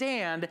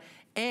stand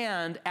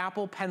and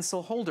Apple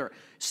Pencil holder.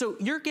 So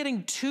you're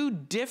getting two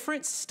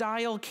different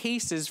style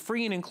cases,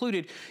 free and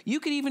included. You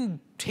could even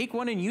take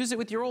one and use it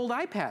with your old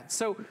iPad.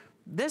 So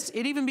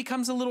it even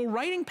becomes a little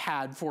writing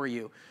pad for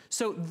you.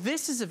 So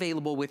this is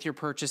available with your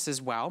purchase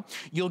as well.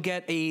 You'll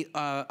get a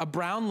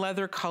brown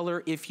leather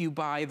color if you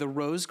buy the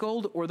rose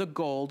gold or the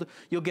gold.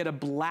 You'll get a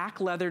black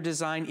leather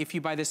design if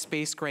you buy the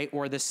space gray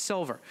or the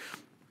silver.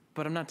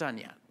 But I'm not done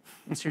yet.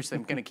 Seriously,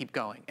 I'm gonna keep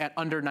going. At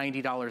under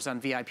 $90 on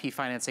VIP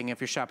financing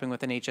if you're shopping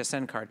with an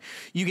HSN card.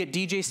 You get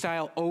DJ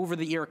style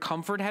over-the-ear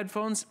comfort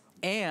headphones,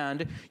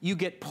 and you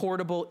get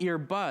portable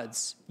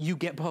earbuds. You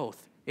get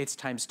both. It's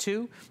times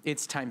two,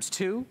 it's times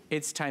two,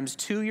 it's times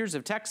 2 years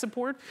of tech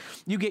support.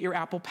 You get your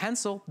Apple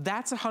Pencil,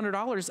 that's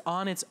 $100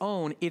 on its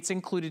own. It's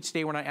included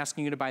today, we're not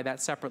asking you to buy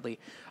that separately.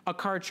 A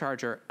car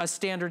charger, a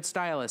standard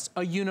stylus,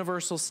 a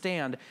universal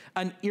stand,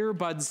 an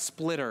earbud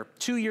splitter,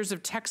 2 years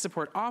of tech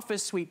support,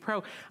 Office Suite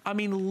Pro. I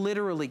mean,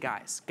 literally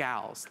guys,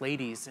 gals,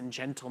 ladies and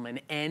gentlemen,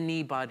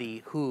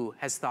 anybody who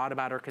has thought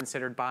about or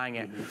considered buying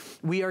it,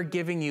 we are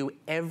giving you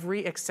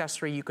every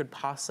accessory you could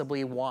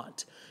possibly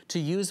want to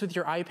use with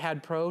your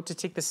iPad Pro, to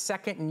take the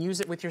second and use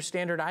it with your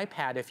standard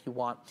iPad if you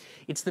want.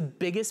 It's the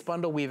biggest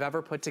bundle we've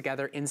ever put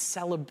together in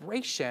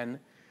celebration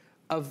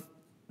of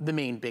the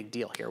main big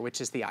deal here, which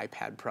is the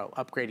iPad Pro,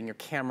 upgrading your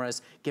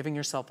cameras, giving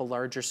yourself a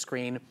larger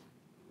screen,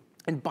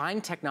 and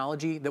buying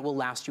technology that will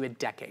last you a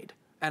decade.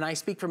 And I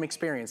speak from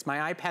experience.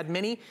 My iPad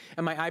mini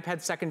and my iPad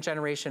 2nd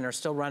generation are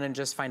still running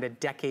just fine a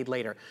decade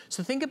later.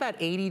 So think about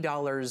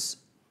 $80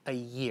 a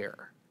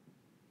year.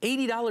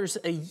 $80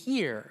 a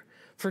year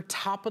for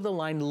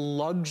top-of-the-line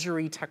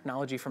luxury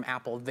technology from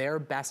Apple, their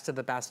best of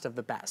the best of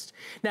the best.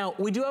 Now,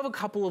 we do have a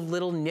couple of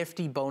little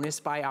nifty bonus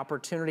buy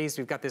opportunities.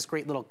 We've got this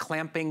great little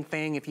clamping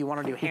thing if you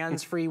want to do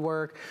hands-free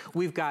work.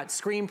 We've got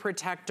screen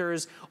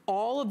protectors.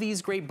 All of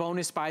these great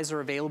bonus buys are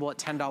available at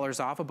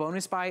 $10 off. A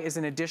bonus buy is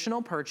an additional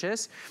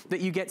purchase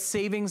that you get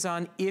savings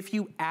on if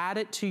you add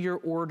it to your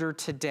order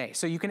today.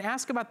 So you can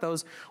ask about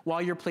those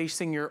while you're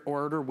placing your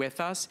order with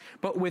us.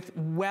 But with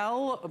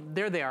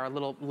there they are, a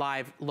little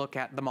live look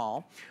at them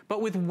all. But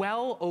with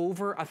well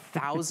over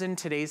 1,000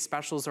 today's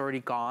specials already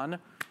gone,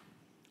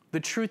 the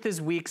truth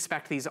is we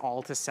expect these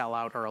all to sell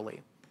out early.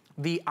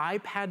 The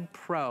iPad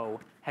Pro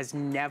has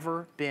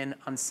never been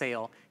on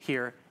sale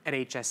here at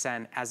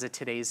HSN as a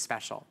today's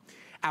special.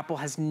 Apple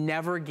has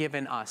never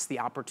given us the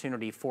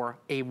opportunity for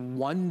a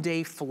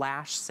one-day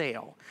flash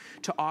sale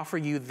to offer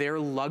you their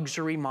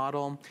luxury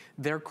model,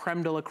 their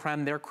creme de la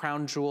creme, their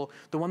crown jewel,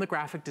 the one that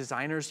graphic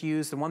designers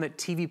use, the one that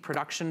TV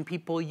production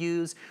people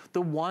use,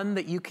 the one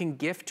that you can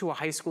gift to a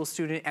high school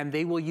student and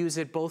they will use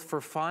it both for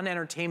fun,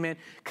 entertainment,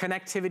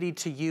 connectivity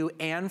to you,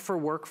 and for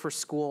work for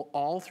school,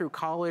 all through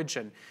college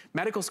and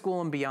medical school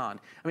and beyond.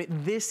 I mean,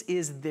 this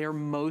is their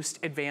most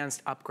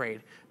advanced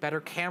upgrade. Better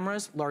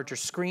cameras, larger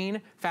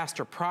screen,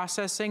 faster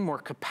processing, more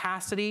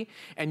capacity,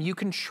 and you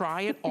can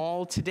try it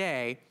all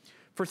today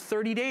for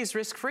 30 days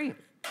risk-free.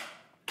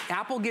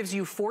 Apple gives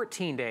you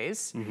 14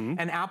 days,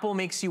 and Apple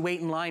makes you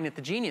wait in line at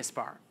the Genius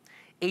Bar.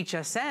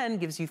 HSN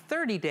gives you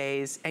 30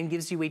 days and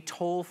gives you a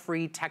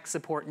toll-free tech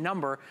support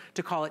number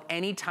to call it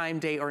any time,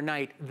 day or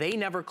night. They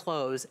never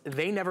close.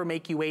 They never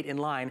make you wait in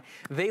line.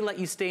 They let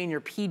you stay in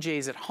your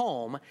PJs at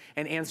home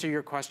and answer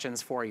your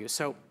questions for you.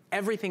 So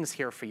Everything's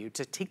here for you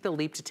to take the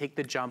leap, to take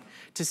the jump,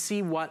 to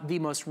see what the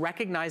most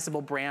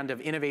recognizable brand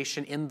of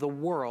innovation in the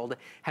world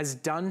has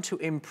done to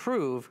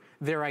improve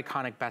their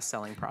iconic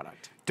best-selling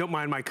product. Don't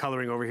mind my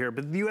coloring over here,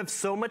 but you have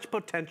so much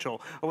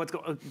potential of what's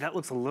going. That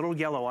looks a little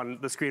yellow on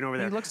the screen over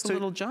there. He looks a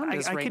little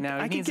jaundiced right now.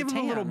 I could give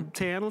him a little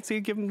tan. Let's see,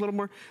 give him a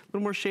little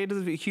more shades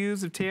of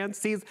hues of tan.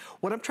 See,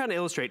 what I'm trying to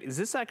illustrate is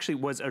this actually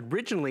was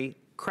originally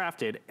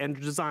crafted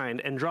and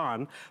designed and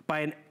drawn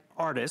by an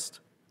artist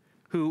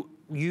who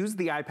used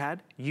the iPad,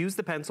 used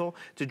the pencil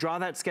to draw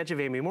that sketch of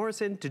Amy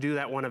Morrison, to do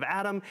that one of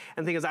Adam.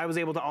 And the thing is, I was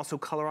able to also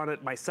color on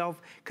it myself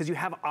because you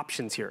have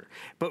options here.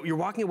 But you're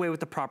walking away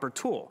with the proper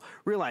tool.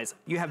 Realize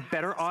you have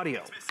better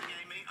audio.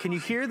 Can you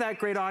hear that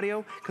great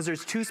audio? Because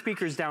there's 2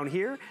 speakers down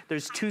here,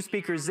 there's 2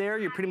 speakers there,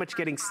 you're pretty much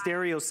getting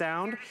stereo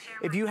sound.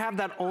 If you have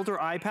that older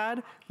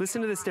iPad,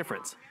 listen to this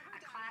difference.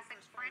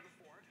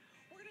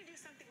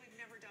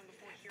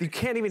 You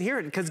can't even hear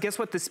it because guess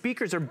what? The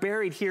speakers are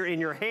buried here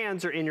in your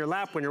hands or in your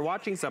lap when you're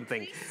watching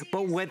something.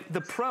 But with the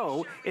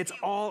Pro, it's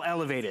all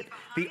elevated.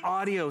 The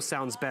audio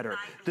sounds better.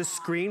 The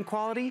screen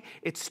quality,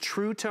 it's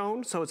true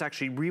tone, so it's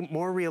actually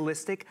more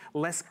realistic,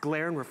 less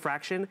glare and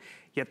refraction.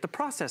 Yet the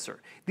processor,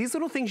 these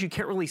little things you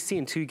can't really see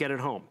until you get it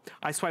home.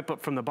 I swipe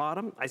up from the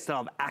bottom, I still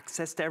have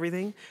access to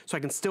everything, so I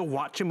can still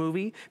watch a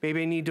movie.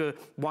 Maybe I need to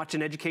watch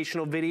an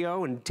educational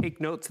video and take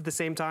notes at the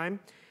same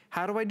time.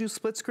 How do I do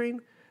split screen?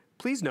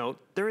 Please note,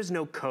 there is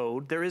no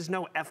code, there is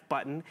no F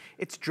button.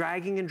 It's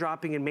dragging and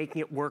dropping and making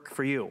it work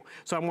for you.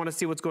 So I want to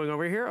see what's going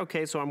over here.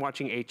 Okay, so I'm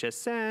watching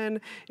HSN.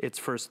 It's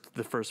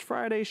the first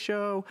Friday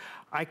show.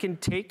 I can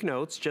take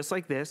notes just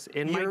like this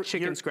in my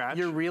chicken scratch.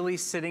 You're really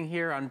sitting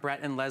here on Brett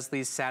and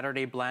Leslie's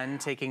Saturday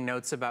Blend taking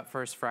notes about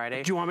First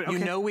Friday. Do you want me? Okay.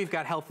 You know we've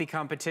got healthy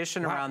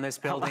competition around this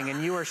building,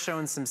 and you are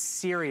showing some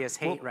serious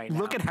hate right now.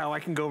 Look at how I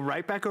can go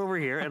right back over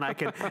here and I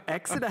can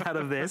exit out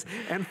of this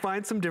and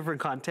find some different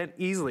content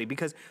easily.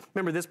 Because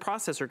remember, this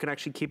processor can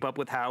actually keep up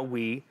with how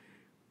we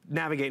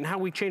navigate and how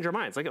we change our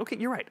minds. Like, okay,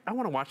 you're right. I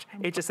want to watch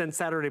HSN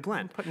Saturday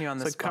Blend. I'm putting you on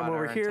the spot. spot, So come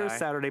over here, I?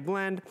 Saturday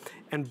Blend.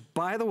 And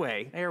by the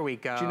way, there we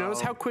go. Do you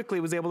notice how quickly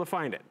it was able to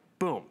find it?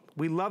 Boom.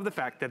 We love the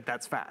fact that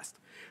that's fast.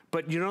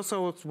 But you know,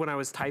 so when I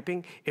was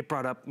typing, it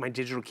brought up my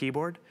digital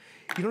keyboard.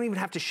 You don't even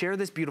have to share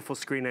this beautiful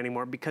screen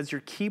anymore because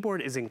your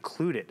keyboard is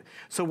included.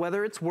 So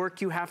whether it's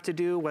work you have to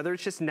do, whether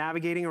it's just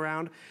navigating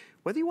around,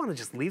 whether you want to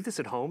just leave this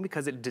at home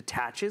because it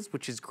detaches,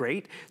 which is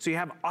great, so you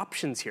have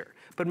options here.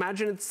 But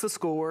imagine it's the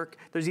schoolwork,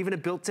 there's even a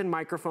built-in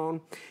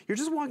microphone. You're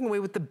just walking away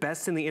with the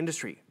best in the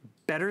industry.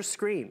 Better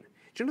screen.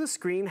 Do you know the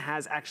screen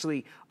has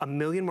actually 1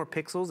 million more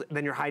pixels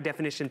than your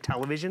high-definition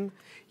television?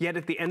 Yet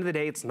at the end of the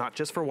day, it's not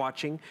just for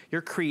watching,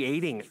 you're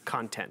creating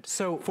content.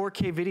 So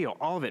 4K video,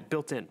 all of it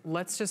built in.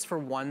 Let's just for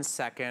 1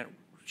 second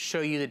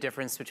show you the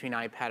difference between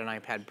iPad and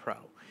iPad Pro.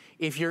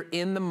 If you're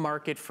in the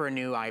market for a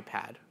new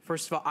iPad,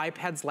 first of all,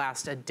 iPads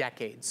last a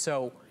decade.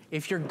 So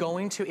if you're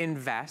going to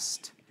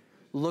invest,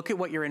 look at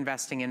what you're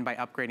investing in by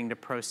upgrading to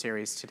Pro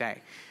Series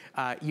today.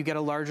 You get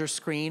a larger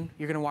screen,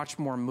 you're gonna watch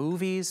more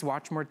movies,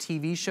 watch more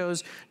TV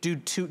shows, do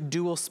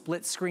dual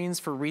split screens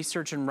for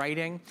research and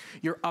writing.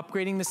 You're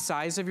upgrading the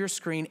size of your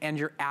screen and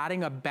you're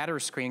adding a better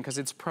screen because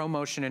it's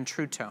ProMotion and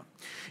True Tone.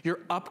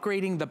 You're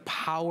upgrading the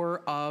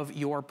power of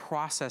your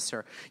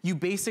processor. You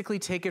basically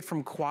take it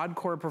from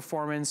quad-core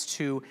performance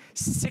to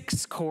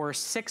 6-core,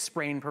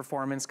 6-brain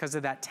performance because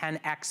of that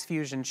 10X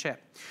Fusion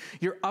chip.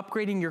 You're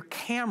upgrading your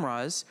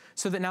cameras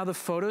so that now the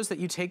photos that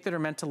you take that are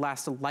meant to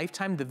last a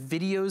lifetime, the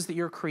videos that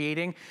you're creating,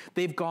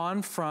 they've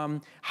gone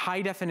from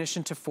high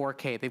definition to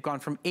 4K. They've gone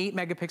from 8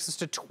 megapixels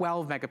to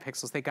 12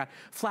 megapixels. They've got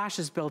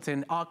flashes built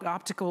in,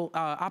 optical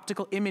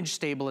image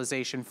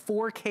stabilization,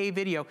 4K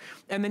video,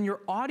 and then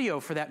your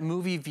audio for that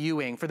movie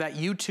viewing, for that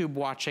YouTube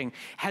watching,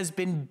 has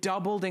been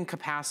doubled in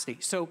capacity.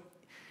 So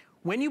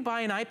when you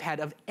buy an iPad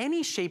of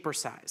any shape or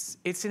size,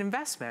 it's an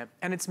investment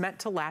and it's meant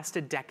to last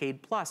a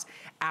decade plus.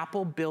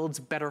 Apple builds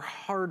better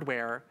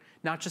hardware,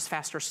 not just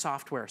faster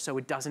software, so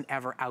it doesn't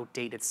ever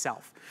outdate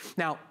itself.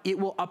 Now, it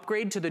will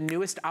upgrade to the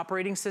newest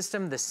operating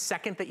system. The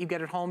second that you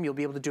get it home, you'll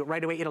be able to do it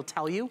right away. It'll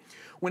tell you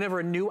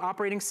whenever a new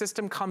operating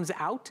system comes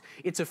out.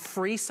 It's a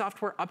free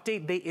software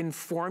update. They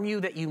inform you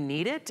that you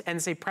need it and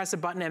say press a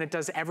button and it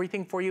does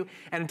everything for you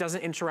and it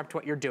doesn't interrupt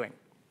what you're doing.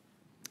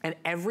 And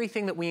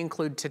everything that we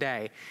include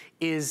today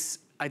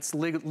it's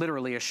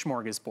literally a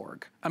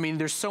smorgasbord. I mean,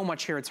 there's so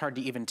much here, it's hard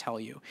to even tell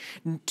you.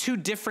 2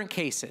 different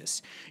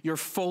cases, your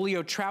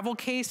folio travel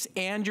case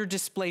and your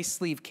display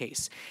sleeve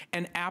case.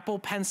 An Apple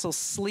Pencil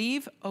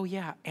sleeve, oh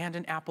yeah, and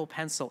an Apple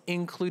Pencil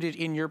included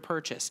in your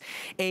purchase.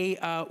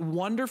 A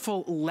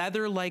wonderful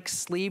leather-like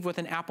sleeve with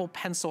an Apple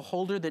Pencil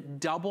holder that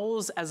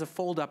doubles as a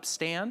fold-up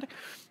stand.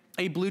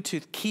 A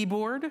Bluetooth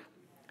keyboard.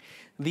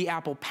 the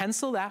Apple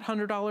Pencil, that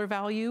 $100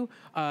 value,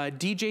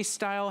 DJ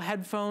style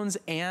headphones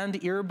and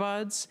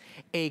earbuds,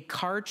 a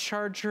car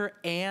charger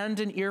and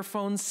an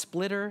earphone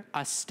splitter,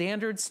 a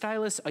standard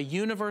stylus, a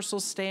universal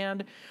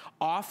stand,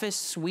 Office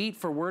Suite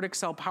for Word,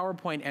 Excel,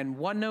 PowerPoint, and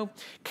OneNote,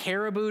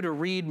 Caribou to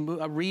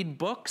read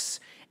books,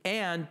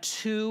 and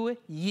 2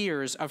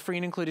 years of free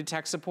and included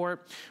tech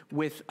support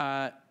with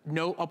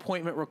no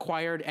appointment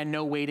required and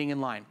no waiting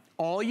in line.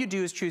 All you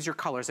do is choose your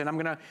colors, and I'm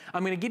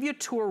gonna give you a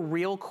tour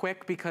real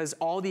quick because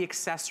all the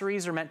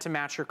accessories are meant to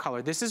match your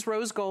color. This is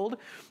rose gold.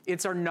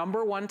 It's our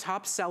 #1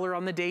 top seller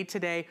on the day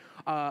today.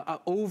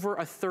 Over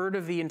a third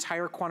of the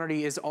entire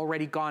quantity is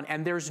already gone,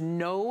 and there's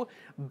no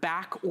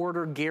back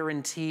order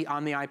guarantee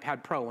on the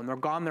iPad Pro. When they're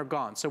gone, they're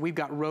gone. So we've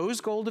got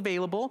rose gold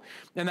available,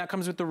 and that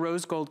comes with the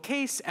rose gold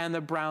case and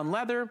the brown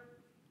leather.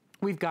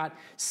 We've got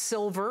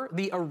silver,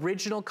 the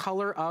original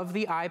color of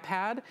the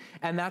iPad,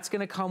 and that's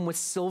gonna come with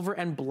silver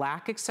and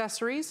black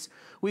accessories.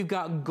 We've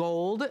got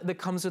gold that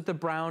comes with the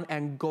brown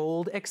and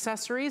gold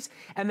accessories.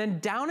 And then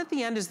down at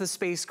the end is the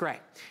space gray.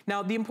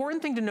 Now, the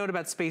important thing to note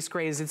about space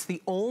gray is it's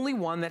the only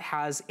one that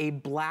has a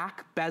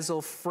black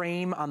bezel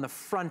frame on the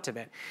front of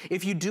it.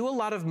 If you do a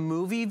lot of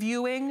movie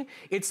viewing,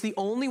 it's the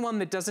only one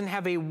that doesn't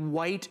have a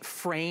white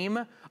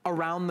frame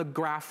around the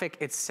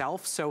graphic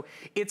itself. So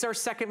it's our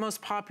second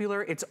most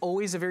popular. It's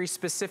always a very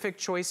specific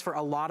choice for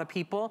a lot of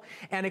people.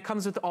 And it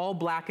comes with all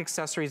black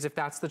accessories if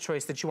that's the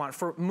choice that you want.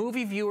 For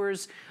movie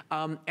viewers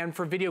and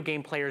for video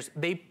game players,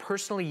 they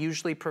personally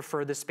usually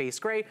prefer the space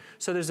gray.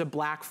 So there's a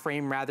black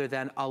frame rather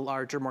than a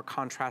larger, more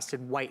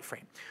contrasted white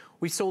frame.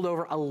 We sold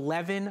over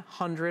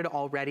 1,100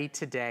 already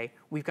today.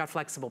 We've got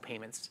flexible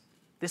payments.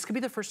 This could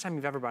be the first time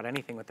you've ever bought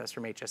anything with us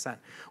from HSN.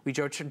 We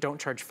don't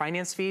charge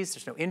finance fees,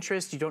 there's no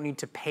interest, you don't need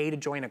to pay to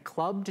join a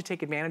club to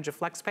take advantage of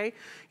FlexPay.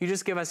 You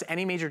just give us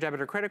any major debit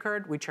or credit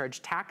card, we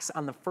charge tax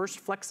on the first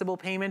flexible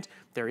payment,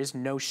 there is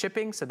no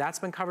shipping, so that's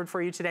been covered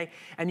for you today,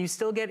 and you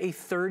still get a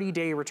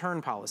 30-day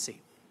return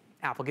policy.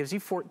 Apple gives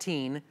you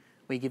 14,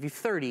 we give you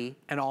 30,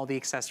 and all the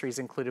accessories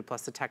included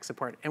plus the tech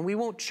support. And we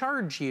won't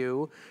charge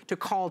you to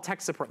call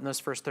tech support in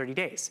those first 30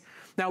 days.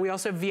 Now, we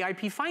also have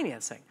VIP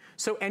financing.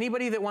 So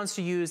anybody that wants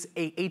to use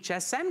a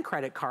HSN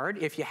credit card,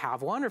 if you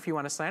have one or if you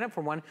want to sign up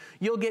for one,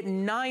 you'll get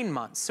 9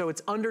 months. So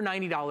it's under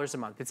 $90 a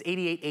month. It's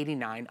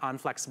 $88.89 on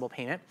flexible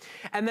payment.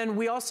 And then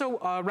we also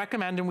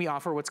recommend and we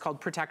offer what's called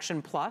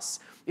Protection Plus.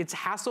 It's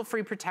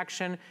hassle-free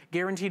protection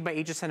guaranteed by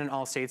HSN and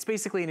Allstate. It's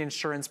basically an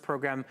insurance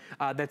program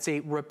that's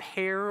a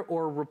repair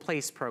or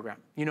replace program.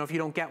 You know, if you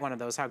don't get one of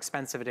those, how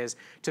expensive it is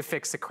to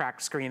fix a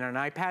cracked screen on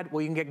an iPad.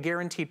 Well, you can get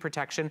guaranteed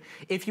protection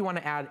if you want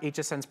to add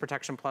HSN's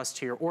Protection Plus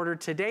to your order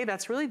today.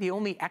 That's really the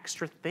only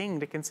extra thing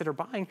to consider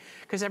buying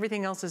because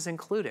everything else is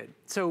included.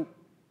 So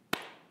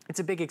it's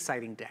a big,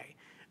 exciting day.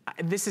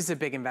 This is a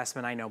big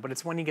investment, I know, but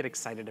it's one you get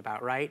excited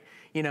about, right?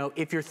 You know,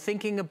 if you're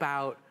thinking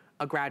about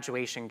a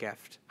graduation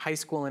gift, high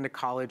school into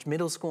college,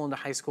 middle school into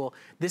high school,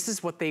 this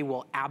is what they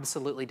will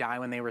absolutely die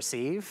when they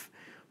receive.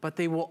 But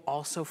they will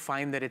also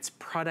find that it's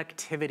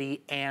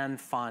productivity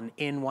and fun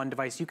in one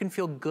device. You can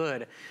feel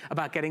good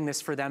about getting this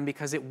for them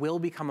because it will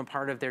become a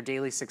part of their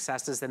daily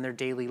successes and their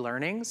daily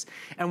learnings.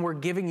 And we're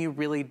giving you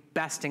really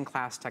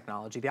best-in-class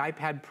technology. The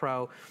iPad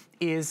Pro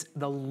is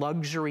the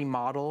luxury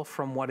model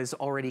from what is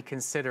already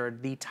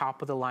considered the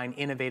top-of-the-line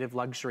innovative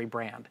luxury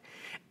brand.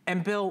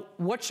 And Bill,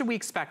 what should we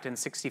expect in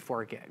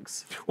 64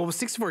 gigs? Well, with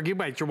 64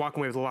 gigabytes, you're walking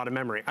away with a lot of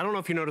memory. I don't know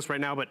if you noticed right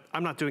now, but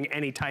I'm not doing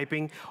any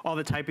typing. All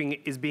the typing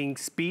is being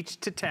speech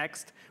to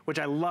text, which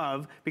I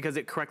love because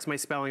it corrects my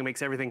spelling and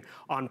makes everything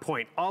on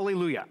point.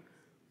 Alleluia.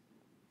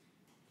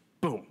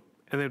 Boom.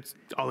 And then it's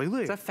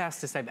hallelujah. It's the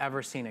fastest I've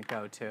ever seen it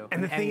go to.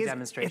 And the thing is,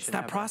 demonstration it's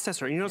that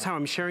processor. You notice how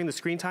I'm sharing the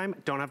screen time?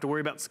 Don't have to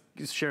worry about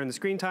sharing the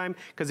screen time,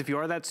 because if you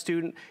are that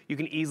student, you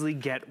can easily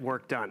get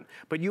work done.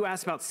 But you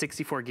asked about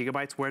 64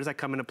 gigabytes, where does that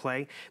come into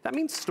play? That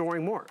means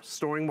storing more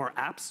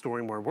apps,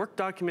 storing more work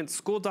documents,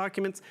 school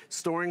documents,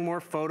 storing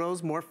more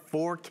photos, more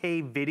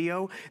 4K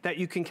video that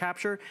you can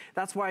capture.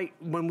 That's why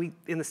when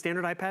in the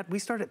standard iPad, we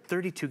start at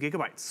 32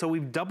 gigabytes. So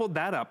we've doubled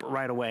that up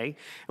right away.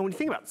 And when you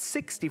think about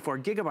 64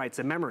 gigabytes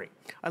of memory,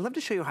 I'd love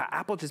to show you how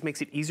Apple just makes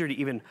it easier to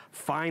even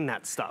find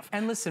that stuff.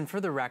 And listen,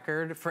 for the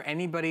record, for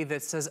anybody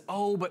that says,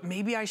 oh, but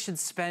maybe I should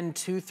spend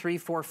 $200,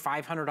 $300,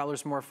 $400,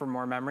 $500 more for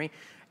more memory,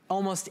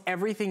 almost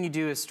everything you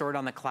do is stored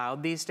on the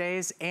cloud these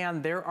days,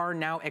 and there are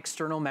now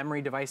external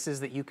memory devices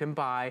that you can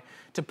buy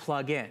to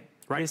plug in.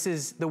 Right. This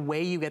is the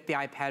way you get the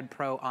iPad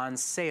Pro on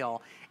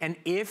sale. And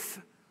if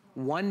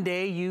one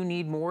day you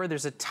need more,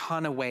 there's a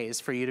ton of ways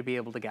for you to be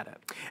able to get it.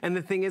 And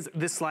the thing is,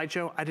 this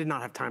slideshow, I did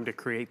not have time to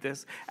create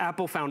this.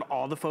 Apple found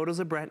all the photos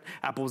of Brett.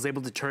 Apple was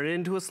able to turn it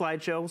into a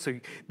slideshow. So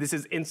this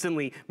is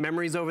instantly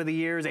memories over the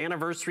years,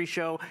 anniversary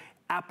show.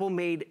 Apple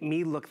made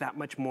me look that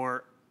much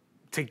more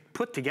to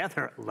put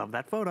together. Love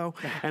that photo.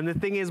 And the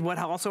thing is, what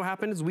also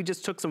happened is we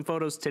just took some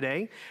photos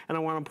today, and I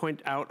want to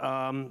point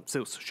out,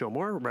 so show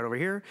more right over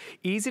here.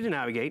 Easy to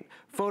navigate.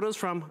 Photos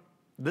from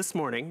this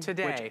morning,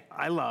 today, which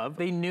I love.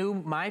 They knew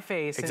my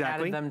face and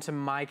added them to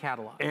my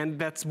catalog. And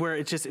that's where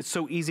it's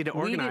so easy to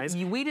organize.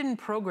 We didn't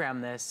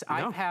program this.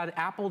 No.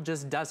 Apple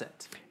just does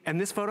it. And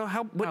this photo,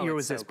 what year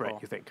was this,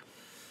 Brett, you think?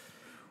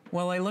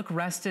 Well, I look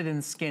rested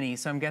and skinny,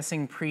 so I'm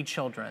guessing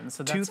pre-children.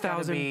 So that's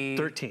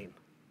 2013.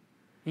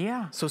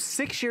 Yeah. So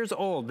 6 years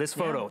old, this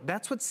photo. Yeah.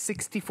 That's what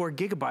 64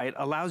 gigabyte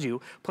allows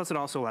you. Plus it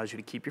also allows you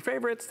to keep your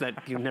favorites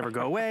that you never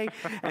go away,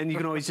 and you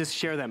can always just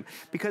share them.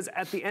 Because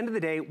at the end of the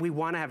day, we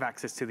want to have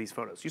access to these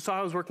photos. You saw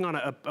I was working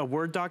on a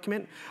Word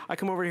document. I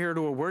come over here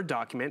to a Word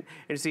document,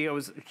 and you see I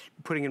was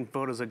putting in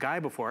photos of Guy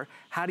before.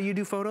 How do you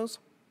do photos?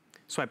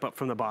 Swipe up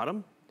from the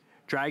bottom,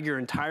 drag your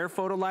entire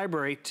photo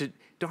library to,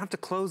 don't have to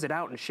close it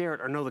out and share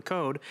it or know the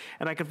code.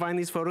 And I can find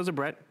these photos of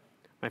Brett,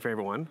 my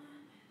favorite one.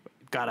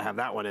 Gotta have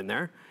that one in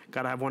there.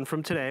 Gotta have one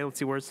from today. Let's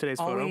see, where's today's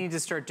photo? All we need to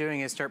start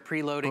doing is start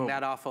preloading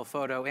that awful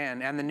photo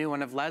in, and the new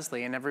one of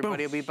Leslie, and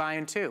everybody will be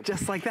buying too.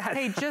 Just like that.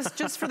 Hey,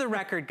 just for the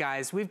record,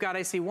 guys, we've got,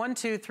 I see 1,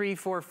 2, 3,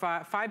 4,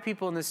 5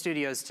 people in the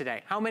studios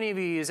today. How many of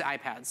you use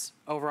iPads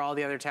over all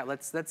the other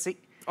tablets? Let's see.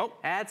 Oh,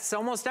 that's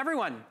almost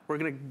everyone. We're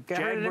gonna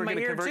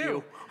convert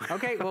you.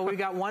 Okay, well, we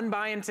got one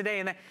buy-in today,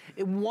 and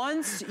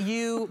once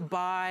you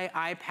buy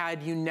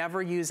iPad, you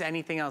never use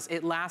anything else.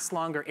 It lasts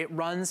longer, it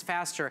runs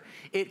faster,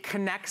 it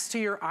connects to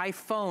your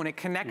iPhone, it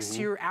connects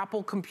to your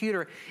Apple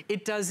computer,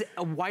 it does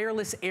a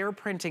wireless air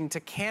printing to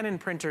Canon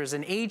printers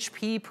and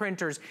HP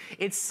printers.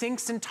 It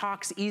syncs and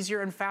talks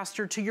easier and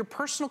faster to your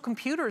personal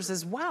computers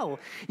as well.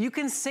 You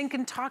can sync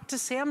and talk to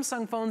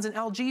Samsung phones and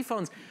LG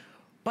phones,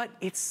 but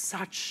it's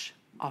such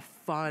a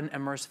fun,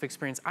 immersive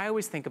experience. I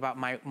always think about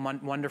my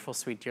wonderful,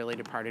 sweet, dearly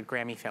departed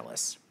Grammy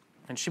Phyllis.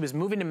 And she was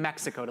moving to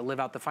Mexico to live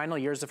out the final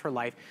years of her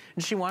life,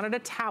 and she wanted a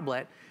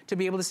tablet to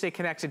be able to stay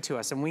connected to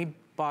us, and we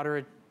bought her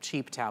a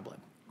cheap tablet.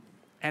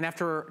 And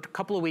after a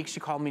couple of weeks, she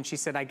called me and she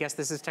said, I guess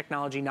this is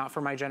technology not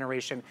for my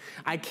generation.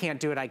 I can't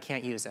do it, I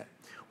can't use it.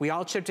 We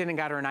all chipped in and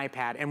got her an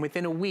iPad, and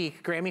within a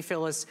week, Grammy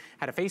Phyllis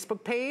had a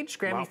Facebook page,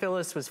 Grammy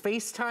Phyllis was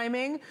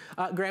FaceTiming,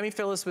 Grammy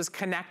Phyllis was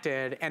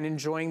connected and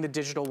enjoying the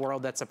digital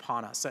world that's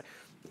upon us.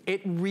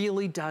 It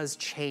really does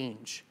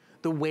change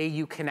the way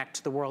you connect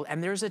to the world,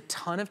 and there's a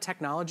ton of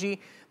technology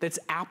that's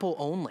Apple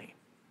only.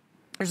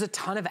 There's a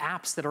ton of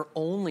apps that are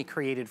only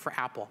created for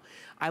Apple.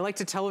 I like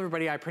to tell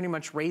everybody I pretty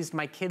much raised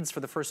my kids for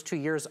the first 2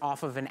 years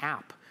off of an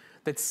app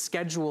that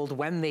scheduled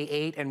when they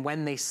ate and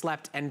when they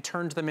slept and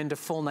turned them into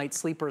full night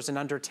sleepers in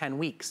under 10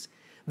 weeks.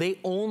 They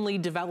only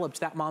developed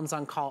that Moms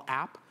on Call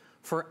app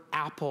for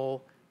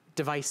Apple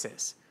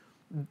devices.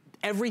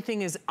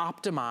 Everything is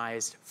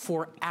optimized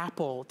for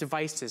Apple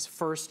devices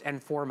first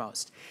and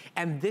foremost.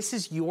 And this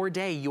is your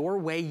day, your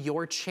way,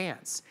 your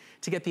chance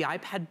to get the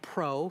iPad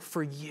Pro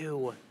for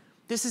you.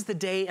 This is the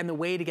day and the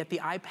way to get the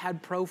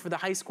iPad Pro for the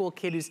high school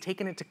kid who's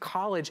taken it to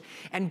college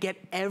and get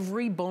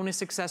every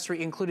bonus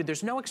accessory included.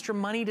 There's no extra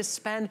money to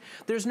spend.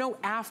 There's no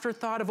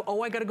afterthought of,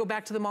 oh, I gotta go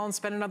back to the mall and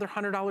spend another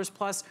 $100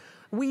 plus.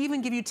 We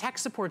even give you tech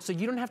support so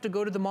you don't have to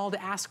go to the mall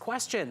to ask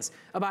questions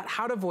about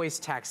how to voice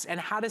text and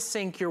how to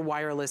sync your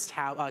wireless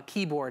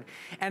keyboard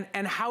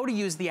and how to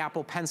use the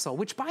Apple Pencil,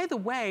 which, by the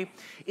way,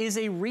 is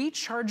a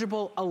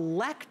rechargeable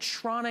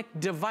electronic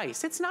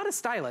device. It's not a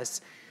stylus.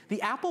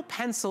 The Apple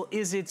Pencil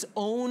is its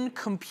own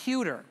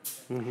computer.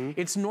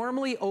 It's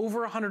normally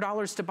over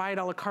 $100 to buy it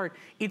a la carte.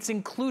 It's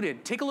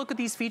included. Take a look at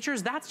these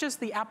features. That's just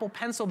the Apple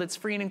Pencil that's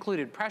free and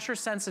included. Pressure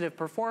sensitive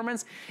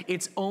performance,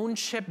 its own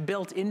chip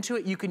built into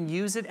it. You can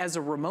use it as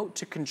a remote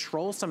to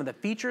control some of the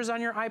features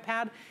on your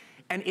iPad,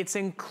 and it's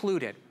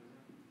included.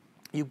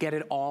 You get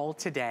it all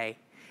today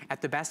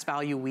at the best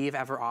value we've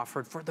ever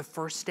offered for the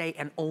first day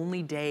and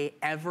only day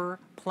ever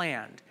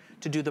planned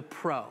to do the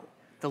Pro.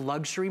 The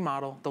luxury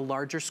model, the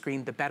larger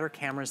screen, the better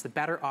cameras, the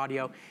better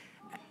audio,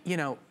 you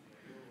know,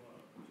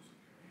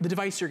 the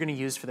device you're gonna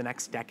use for the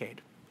next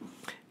decade.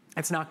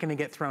 It's not gonna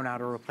get thrown out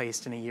or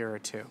replaced in a year or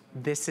two.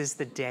 This is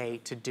the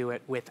day to do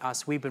it with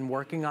us. We've been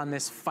working on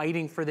this,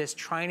 fighting for this,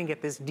 trying to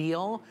get this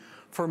deal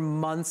for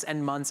months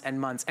and months and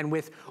months. And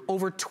with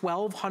over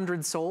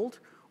 1,200 sold,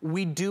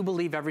 we do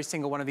believe every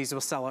single one of these will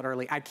sell out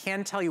early. I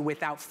can tell you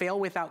without fail,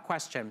 without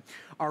question,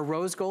 our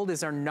rose gold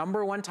is our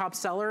 #1 top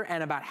seller,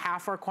 and about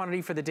half our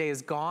quantity for the day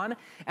is gone.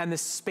 And the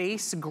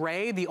space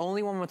gray, the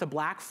only one with a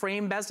black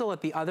frame bezel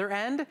at the other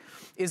end,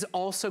 is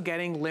also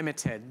getting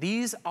limited.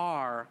 These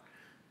are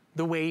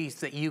the ways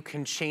that you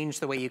can change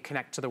the way you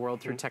connect to the world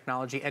through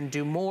technology and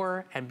do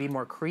more and be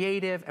more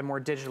creative and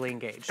more digitally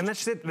engaged. And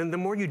that's it. And the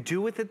more you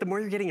do with it, the more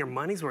you're getting your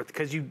money's worth,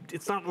 because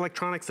it's not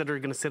electronics that are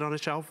gonna sit on a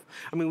shelf.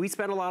 I mean, we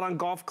spend a lot on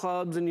golf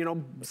clubs and, you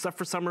know, stuff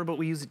for summer, but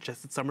we use it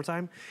just at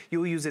summertime.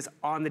 You'll use this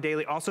on the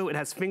daily. Also, it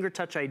has finger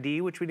touch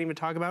ID, which we didn't even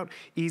talk about,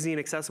 easy and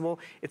accessible.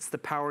 It's the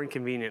power and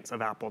convenience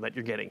of Apple that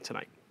you're getting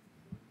tonight.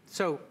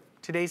 So,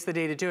 today's the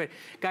day to do it.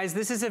 Guys,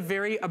 this is a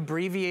very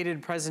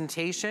abbreviated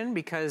presentation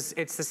because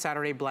it's the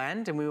Saturday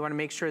blend, and we want to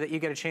make sure that you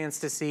get a chance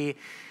to see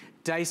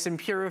Dyson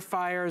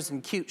purifiers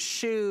and cute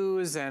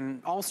shoes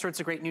and all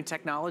sorts of great new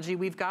technology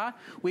we've got.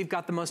 We've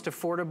got the most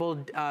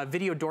affordable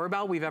video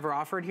doorbell we've ever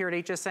offered here at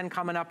HSN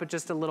coming up in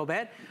just a little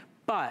bit.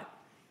 But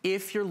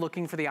if you're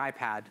looking for the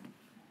iPad,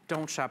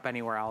 don't shop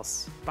anywhere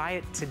else. Buy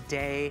it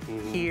today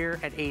here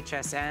at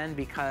HSN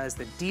because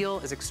the deal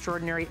is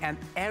extraordinary and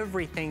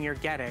everything you're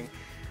getting.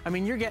 I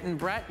mean, you're getting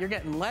Brett, you're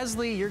getting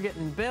Leslie, you're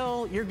getting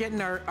Bill, you're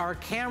getting our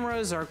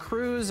cameras, our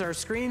crews, our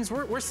screens.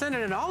 We're sending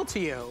it all to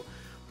you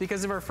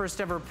because of our first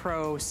ever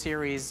Pro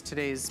Series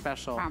today's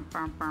special.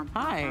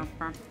 Hi.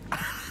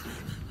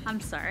 I'm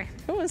sorry.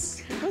 It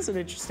was an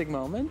interesting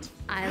moment.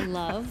 I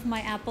love my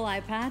Apple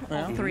iPad,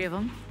 all three of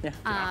them,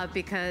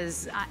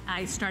 because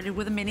I started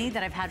with a mini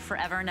that I've had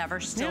forever and ever.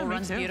 Still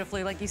runs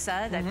beautifully, like you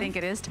said. I think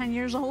it is 10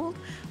 years old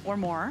or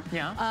more.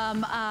 Yeah.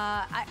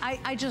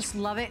 I just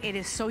love it. It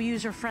is so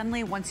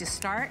user-friendly once you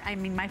start. I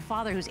mean, my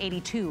father, who's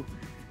 82,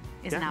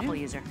 is an Apple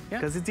user.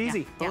 Because it's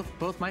easy.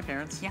 Both my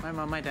parents, my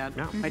mom, my dad.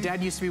 Yeah. My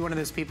dad used to be one of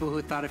those people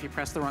who thought if you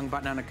pressed the wrong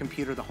button on a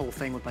computer, the whole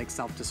thing would like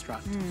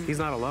self-destruct. He's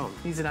not alone.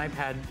 He's an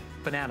iPad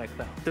fanatic,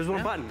 though. There's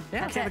one button.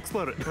 Yeah. You can't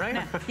explode it. Right?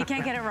 No, you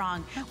can't get it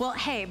wrong. Well,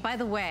 hey, by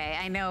the way,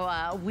 I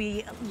know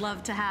we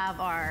love to have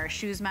our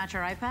shoes match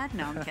our iPad.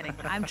 No, I'm kidding.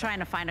 I'm trying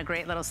to find a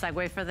great little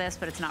segue for this,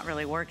 but it's not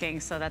really working,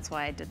 so that's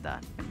why I did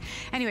that.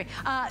 Anyway,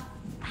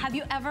 have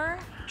you ever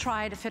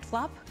tried a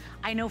FitFlop?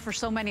 I know for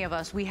so many of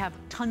us, we have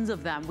tons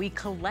of them. We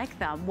collect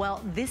them.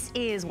 Well, this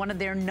is one of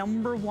their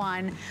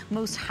 #1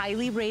 most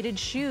highly rated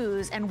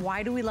shoes. And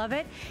why do we love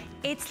it?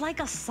 It's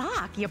like a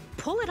sock. You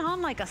pull it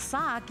on like a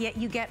sock, yet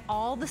you get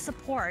all the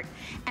support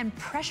and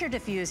pressure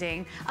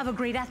diffusing of a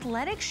great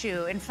athletic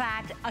shoe. In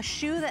fact, a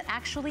shoe that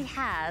actually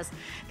has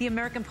the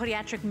American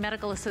Podiatric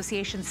Medical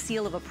Association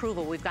seal of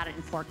approval. We've got it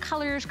in 4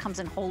 colors, comes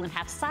in whole and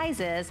half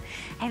sizes,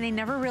 and they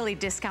never really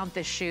discount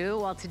this shoe.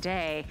 Well,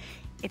 today,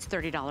 it's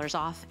 $30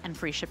 off and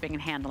free shipping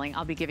and handling.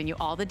 I'll be giving you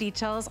all the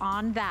details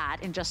on that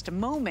in just a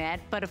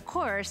moment. But of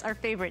course, our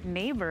favorite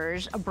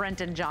neighbors,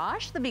 Brent and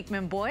Josh, the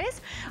Beekman boys,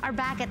 are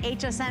back at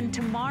HSN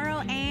tomorrow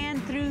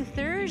and through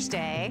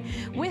Thursday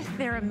with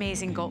their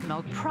amazing goat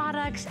milk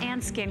products and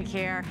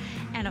skincare.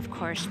 And of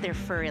course, their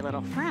furry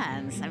little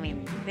friends. I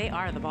mean, they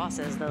are the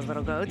bosses, those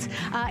little goats.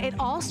 It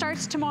all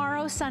starts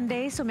tomorrow,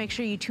 Sunday, so make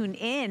sure you tune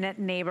in,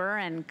 neighbor,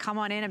 and come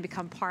on in and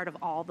become part of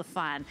all the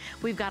fun.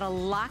 We've got a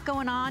lot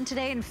going on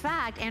today. In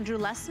fact, Andrew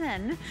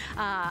Lessman,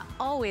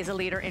 always a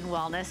leader in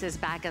wellness, is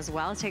back as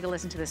well. Take a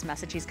listen to this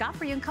message he's got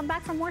for you and come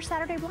back for more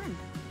Saturday Blend.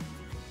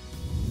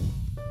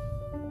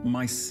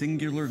 My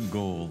singular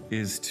goal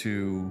is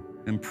to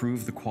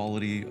improve the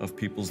quality of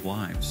people's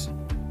lives.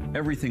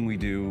 Everything we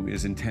do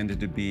is intended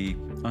to be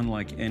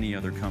unlike any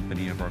other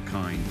company of our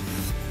kind.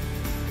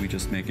 We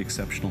just make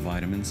exceptional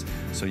vitamins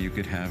so you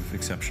could have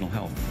exceptional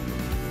health.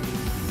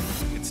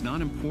 It's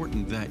not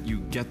important that you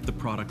get the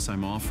products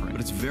I'm offering,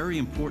 but it's very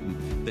important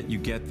that you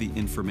get the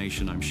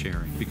information I'm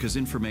sharing, because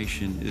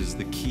information is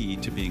the key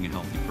to being a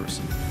healthy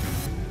person.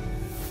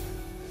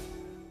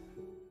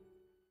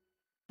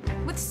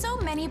 With so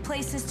many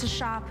places to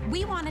shop,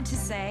 we wanted to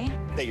say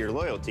that your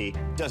loyalty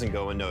doesn't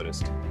go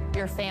unnoticed.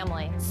 Your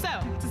family. So,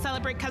 to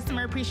celebrate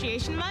Customer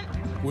Appreciation Month,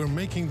 we're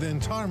making the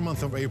entire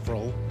month of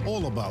April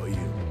all about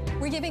you.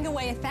 We're giving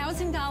away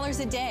 $1,000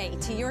 a day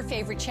to your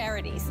favorite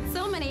charities.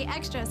 So many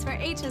extras for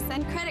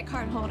HSN credit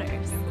card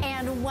holders.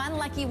 And one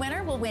lucky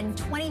winner will win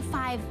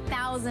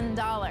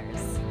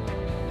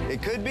 $25,000.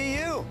 It could be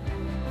you.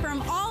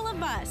 From all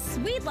of us,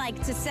 we'd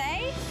like to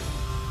say...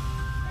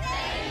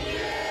 Thank you!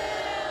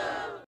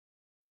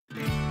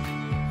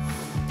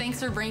 Thanks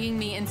for bringing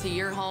me into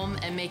your home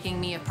and making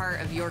me a part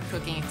of your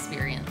cooking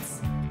experience.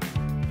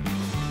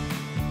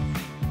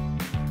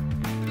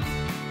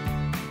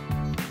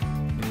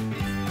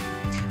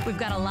 We've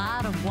got a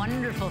lot of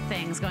wonderful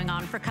things going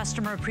on for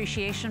Customer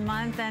Appreciation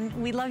Month, and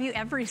we love you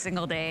every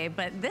single day,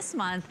 but this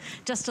month,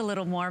 just a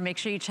little more. Make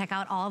sure you check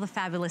out all the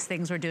fabulous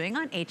things we're doing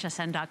on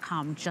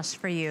hsn.com just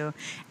for you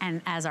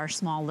and as our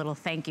small little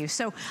thank you.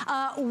 So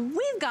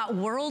we've got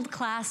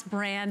world-class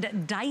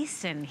brand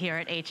Dyson here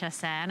at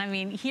HSN. I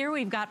mean, here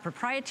we've got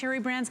proprietary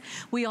brands.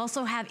 We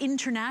also have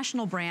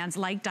international brands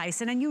like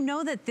Dyson, and you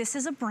know that this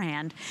is a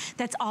brand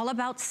that's all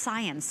about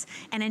science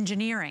and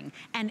engineering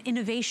and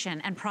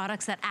innovation and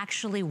products that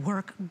actually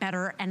work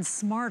better and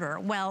smarter.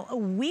 Well,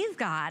 we've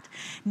got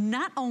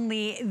not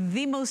only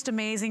the most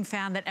amazing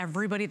fan that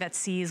everybody that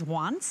sees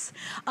wants,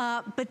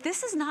 but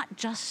this is not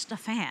just a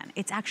fan.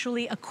 It's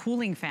actually a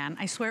cooling fan.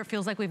 I swear it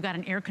feels like we've got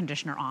an air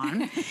conditioner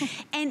on.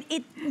 And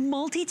it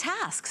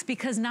multitasks,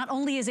 because not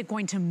only is it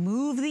going to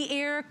move the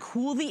air,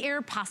 cool the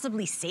air,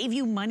 possibly save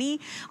you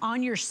money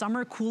on your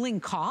summer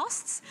cooling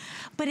costs,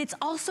 but it's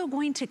also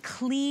going to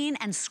clean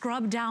and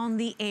scrub down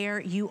the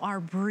air you are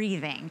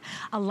breathing.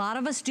 A lot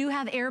of us do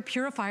have air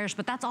purifiers,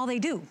 but that's all they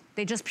do.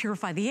 They just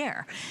purify the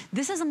air.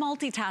 This is a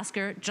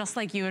multitasker just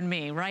like you and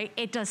me, right?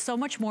 It does so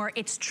much more.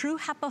 It's true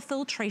HEPA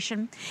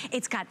filtration.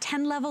 It's got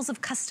 10 levels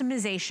of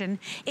customization.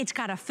 It's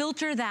got a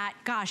filter that,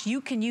 gosh,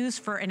 you can use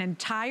for an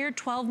entire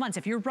 12 months.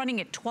 If you're running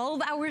it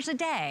 12 hours a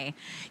day,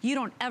 you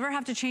don't ever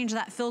have to change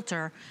that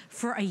filter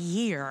for a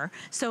year.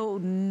 So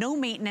no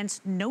maintenance,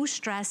 no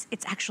stress.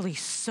 It's actually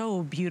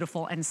so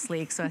beautiful and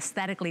sleek, so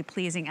aesthetically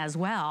pleasing as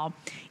well.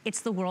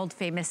 It's the world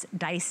famous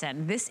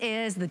Dyson. This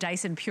is the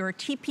Dyson Pure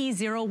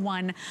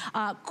TP01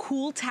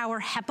 Cool Tower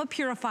HEPA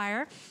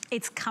purifier.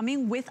 It's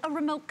coming with a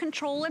remote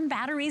control and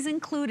batteries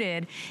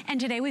included. And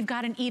today we've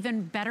got an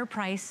even better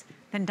price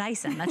than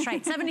Dyson. That's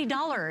right,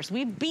 $70.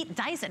 We beat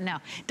Dyson. No,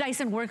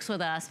 Dyson works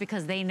with us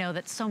because they know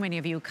that so many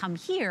of you come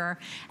here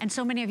and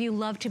so many of you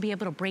love to be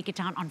able to break it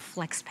down on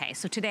FlexPay.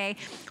 So today,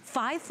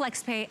 5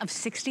 FlexPay of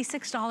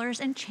 $66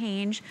 and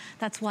change.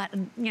 That's what,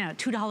 you know,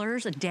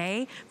 $2 a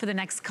day for the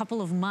next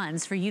couple of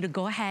months for you to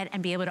go ahead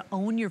and be able to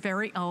own your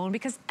very own,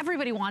 because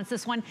everybody wants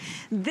this one.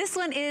 This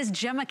one is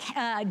Gemma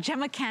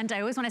Kent. I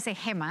always want to say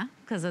Hema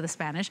because of the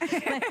Spanish.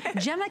 But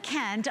Gemma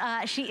Kent,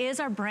 she is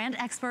our brand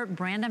expert,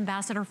 brand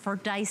ambassador for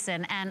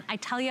Dyson. And I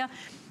tell you,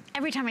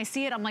 every time I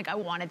see it, I'm like, I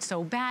want it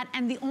so bad.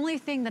 And the only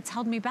thing that's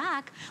held me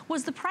back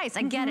was the price.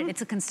 I get it,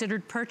 it's a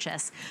considered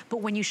purchase. But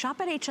when you shop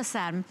at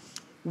HSN,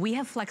 we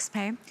have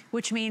FlexPay,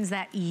 which means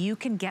that you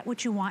can get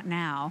what you want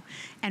now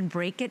and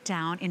break it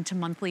down into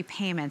monthly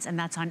payments. And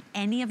that's on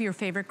any of your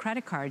favorite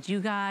credit cards. You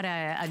got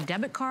a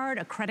debit card,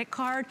 a credit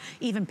card,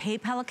 even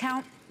PayPal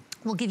account.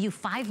 We'll give you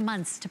 5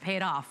 months to pay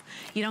it off.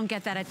 You don't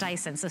get that at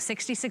Dyson. So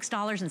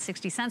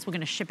 $66.60, we're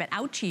gonna ship it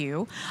out to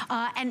you.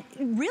 And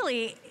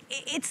really,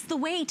 it's the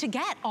way to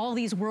get all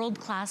these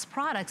world-class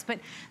products, but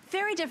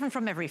very different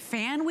from every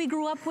fan we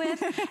grew up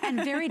with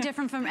and very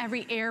different from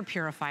every air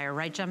purifier,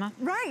 right, Gemma?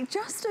 Right,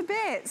 just a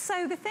bit.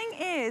 So the thing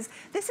is,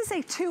 this is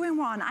a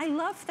 2-in-1. I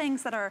love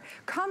things that are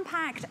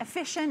compact,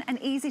 efficient, and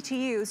easy to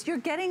use. You're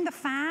getting the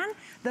fan,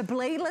 the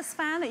bladeless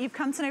fan that you've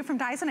come to know from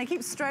Dyson. I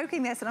keep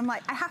stroking this and I'm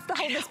like, I have to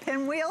hold this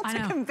pinwheel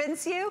to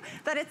convince you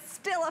that it's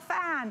still a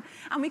fan.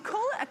 And we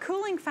call it a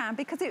cooling fan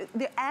because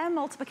the air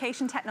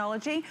multiplication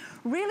technology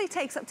really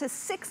takes up to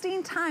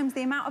 16 times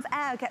the amount of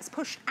air gets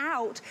pushed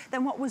out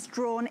than what was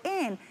drawn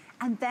in.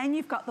 And then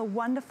you've got the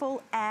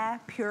wonderful air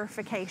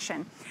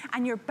purification.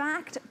 And you're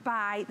backed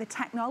by the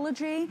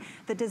technology,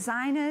 the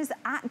designers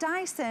at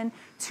Dyson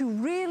to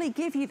really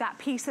give you that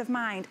peace of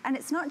mind. And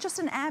it's not just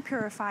an air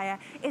purifier,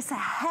 it's a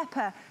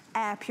HEPA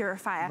air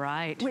purifier.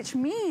 Right. Which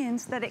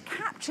means that it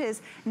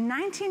captures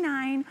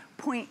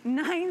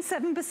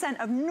 99.97%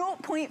 of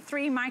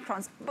 0.3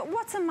 microns. But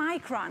what's a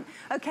micron?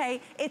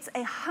 Okay, it's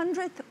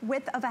 100th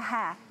width of a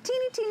hair.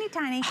 Teeny, teeny,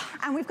 tiny.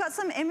 And we've got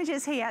some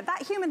images here.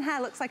 That human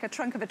hair looks like a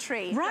trunk of a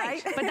tree.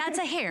 Right, but that's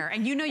a hair.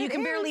 And you know you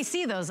can barely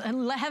see those.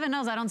 And heaven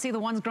knows I don't see the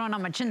ones growing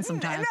on my chin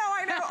sometimes. No,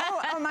 I know.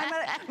 Oh,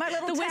 my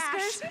little the tash.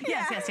 whiskers?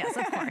 Yes,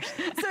 of course.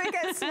 So it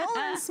gets smaller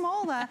and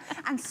smaller,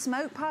 and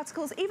smoke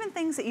particles, even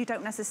things that you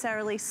don't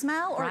necessarily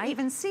smell or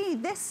even see,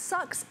 this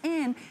sucks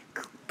in,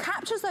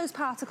 captures those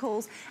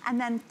particles and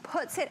then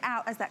puts it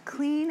out as that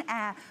clean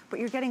air, but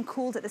you're getting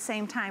cooled at the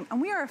same time.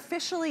 And we are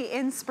officially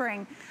in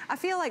spring. I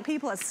feel like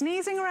people are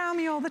sneezing around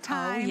me all the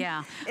time. Oh,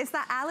 yeah. It's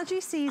that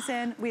allergy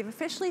season. We've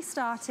officially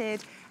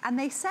started. And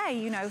they say,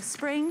 you know,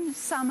 spring,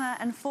 summer,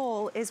 and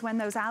fall is when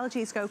those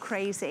allergies go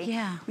crazy.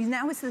 Yeah.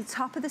 Now it's the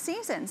top of the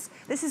seasons.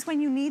 This is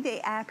when you need the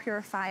air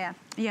purifier.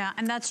 Yeah,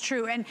 and that's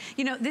true. And,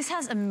 you know, this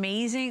has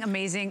amazing,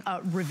 amazing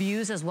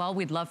reviews as well.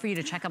 We'd love for you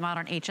to check them out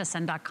on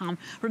hsn.com.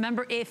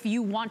 Remember, if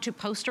you want to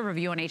post a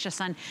review on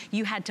HSN,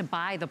 you had to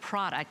buy the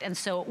product. And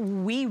so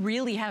we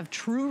really have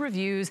true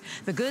reviews,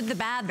 the good, the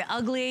bad, the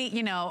ugly,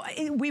 you know,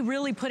 we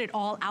really put it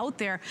all out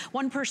there.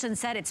 One person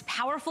said it's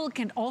powerful, it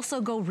can also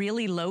go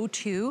really low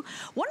too.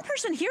 One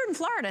person here in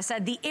Florida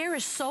said the air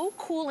is so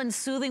cool and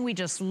soothing, we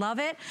just love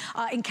it.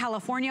 In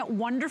California,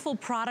 wonderful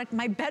product.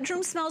 My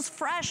bedroom smells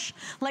fresh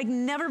like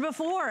never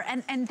before.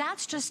 And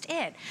that's just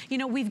it. You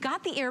know, we've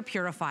got the air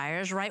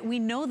purifiers, right? We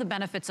know the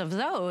benefits of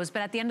those,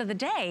 but at the end of the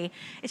day,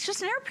 it's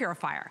just an air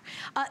purifier.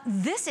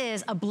 This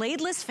is a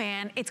bladeless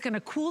fan. It's gonna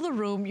cool the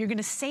room. You're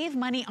gonna save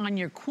money on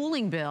your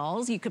cooling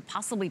bills. You could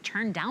possibly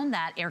turn down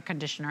that air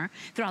conditioner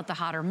throughout the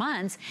hotter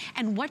months.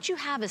 And what you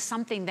have is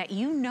something that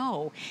you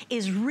know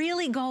is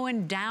really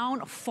going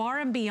down far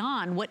and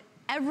beyond what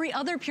every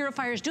other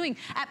purifier is doing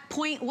at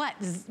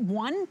 0.01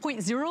 microns?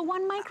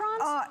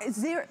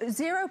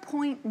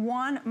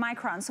 0.1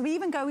 microns. So we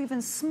even go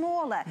even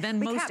smaller. Than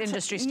most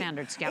industry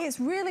standards, yeah. It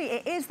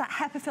is that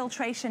HEPA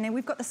filtration. And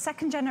we've got the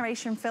 2nd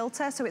generation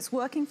filter, so it's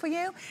working for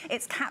you.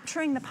 It's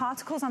capturing the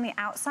particles on the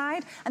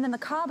outside, and then the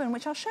carbon,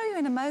 which I'll show you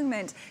in a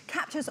moment,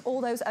 captures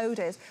all those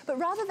odors. But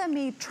rather than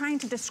me trying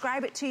to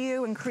describe it to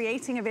you and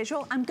creating a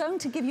visual, I'm going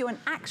to give you an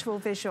actual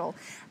visual.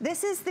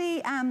 This is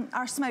the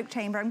our smoke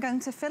chamber. I'm going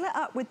to fill it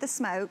up with the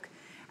smoke.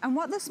 And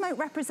what the smoke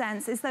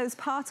represents is those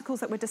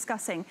particles that we're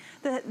discussing.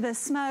 The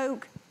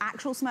smoke,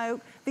 actual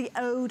smoke, the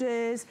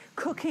odors,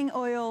 cooking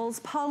oils,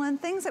 pollen,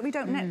 things that we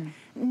don't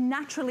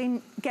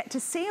naturally get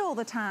to see all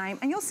the time.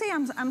 And you'll see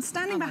I'm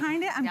standing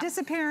behind it, I'm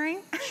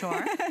disappearing.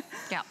 Sure,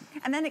 yeah.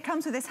 And then it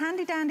comes with this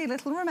handy dandy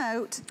little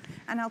remote,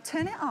 and I'll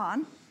turn it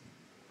on.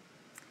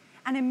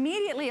 And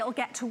immediately it'll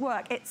get to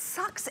work. It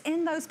sucks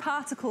in those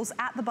particles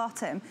at the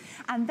bottom,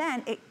 and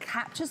then it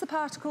captures the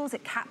particles,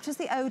 it captures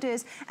the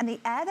odors, and the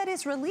air that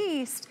is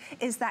released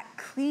is that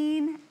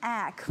clean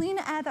air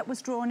that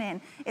was drawn in.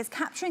 It's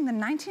capturing the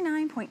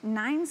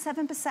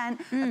 99.97%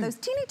 of those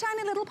teeny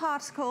tiny little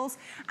particles,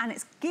 and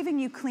it's giving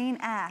you clean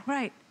air.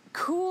 Right.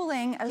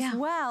 cooling as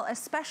well,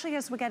 especially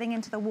as we're getting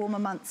into the warmer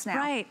months now.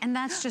 Right, and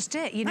that's just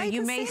it. You know,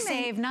 you may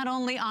save not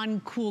only on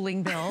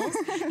cooling bills,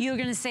 you're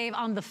gonna save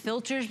on the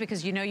filters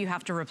because you know you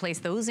have to replace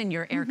those in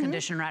your air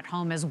conditioner at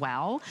home as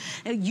well.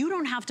 You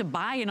don't have to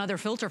buy another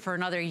filter for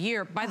another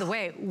year. By the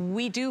way,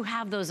 we do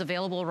have those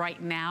available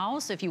right now,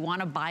 so if you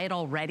wanna buy it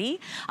already,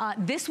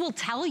 this will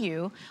tell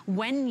you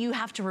when you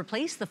have to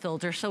replace the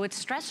filter, so it's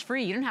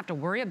stress-free. You don't have to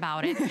worry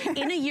about it.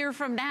 In a year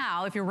from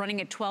now, if you're running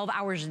it 12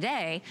 hours a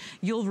day,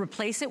 you'll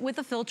replace it with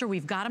a filter.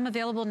 We've got them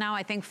available now,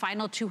 I think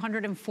final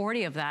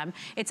 240 of them.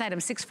 It's item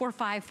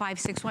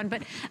 645561.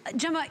 But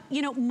Gemma,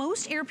 you know,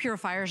 most air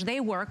purifiers, they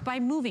work by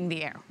moving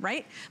the air,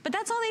 right? But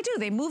that's all they do.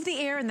 They move the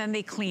air and then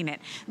they clean it.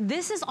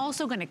 This is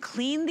also gonna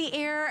clean the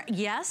air.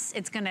 Yes,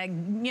 it's gonna,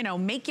 you know,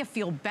 make you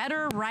feel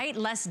better, right?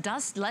 Less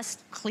dust, less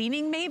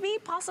cleaning maybe,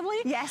 possibly.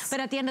 Yes.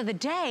 But at the end of the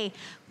day,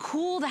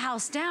 cool the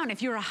house down.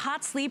 If you're a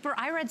hot sleeper,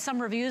 I read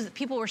some reviews that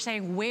people were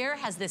saying, where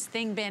has this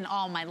thing been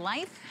all my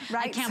life?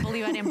 Right. I can't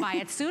believe I didn't buy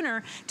it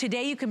sooner.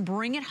 Today you can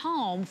bring it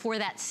home for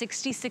that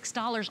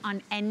 $66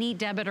 on any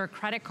debit or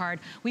credit card.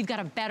 We've got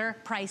a better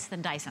price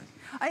than Dyson.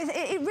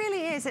 It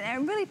really is,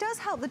 and it really does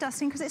help the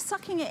dusting because it's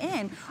sucking it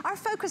in. Our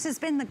focus has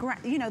been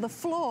the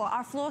floor,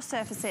 our floor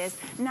surfaces.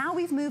 Now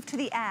we've moved to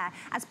the air.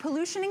 As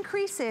pollution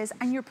increases,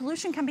 and your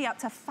pollution can be up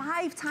to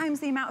 5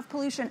 times the amount of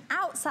pollution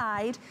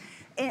outside,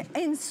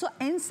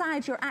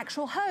 inside your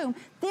actual home,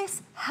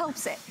 this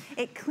helps it.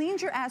 It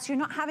cleans your air so you're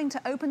not having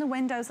to open the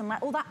windows and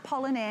let all that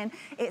pollen in.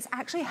 It's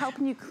actually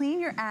helping you clean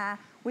your air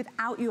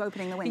without you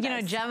opening the windows. You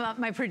know, Gemma,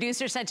 my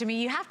producer said to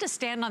me, you have to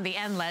stand on the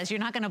end, Les.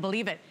 You're not gonna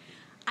believe it.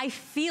 I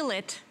feel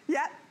it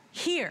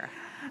here.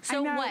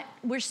 So what,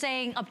 we're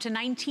saying up to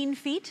 19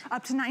 feet?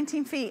 Up to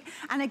 19 feet.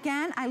 And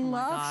again, I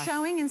love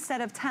showing instead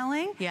of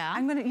telling. Yeah.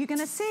 You're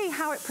gonna see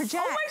how it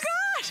projects. Oh my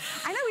gosh!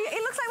 I know,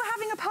 it looks like we're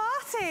having a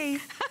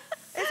party.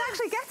 It's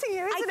actually getting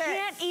you, isn't it? I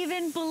can't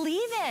even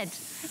believe it.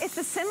 It's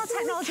the similar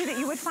technology that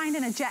you would find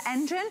in a jet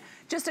engine,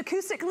 just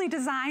acoustically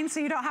designed so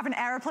you don't have an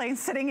airplane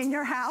sitting in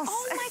your house.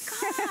 Oh my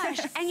gosh.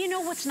 And you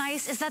know what's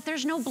nice is that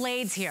there's no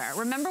blades here.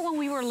 Remember when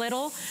we were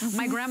little,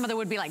 my grandmother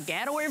would be like,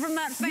 get away from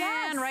that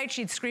fan, right?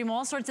 She'd scream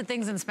all sorts of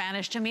things in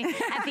Spanish to me.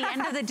 At the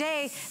end of the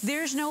day,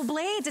 there's no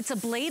blades. It's a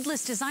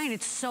bladeless design.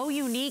 It's so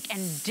unique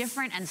and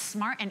different and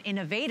smart and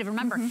innovative.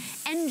 Remember,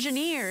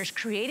 engineers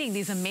creating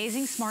these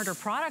amazing, smarter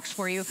products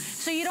for you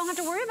so you don't have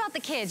to worry about the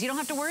kids. You don't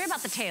have to worry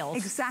about the tails.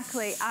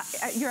 Exactly.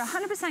 You're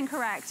 100%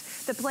 correct.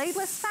 The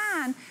bladeless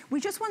fan, we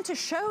just want to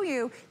show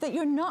you that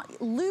you're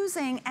not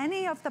losing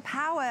any of the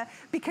power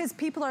because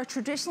people are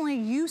traditionally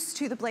used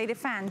to the bladed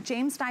fan.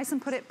 James Dyson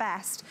put it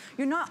best.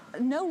 You're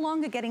no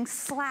longer getting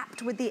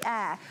slapped with the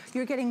air.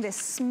 You're getting this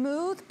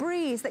smooth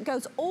breeze that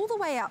goes all the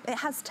way up. It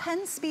has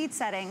 10 speed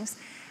settings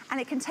and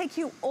it can take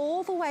you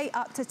all the way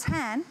up to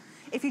 10.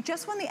 If you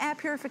just want the air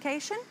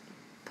purification,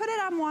 put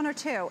it on 1 or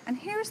 2. And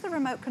here's the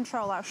remote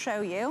control I'll show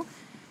you.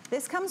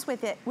 This comes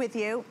with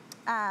you.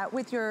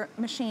 With your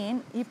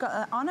machine, you've got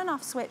an on and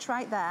off switch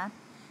right there.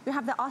 You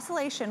have the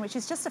oscillation, which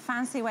is just a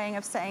fancy way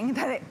of saying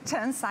that it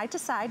turns side to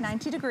side,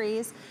 90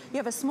 degrees. You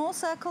have a small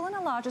circle and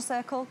a larger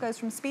circle, goes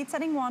from speed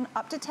setting 1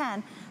 up to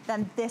 10.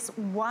 Then this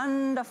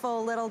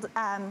wonderful little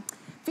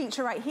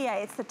feature right here,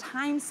 it's the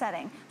time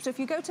setting. So if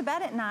you go to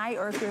bed at night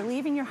or if you're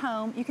leaving your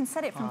home, you can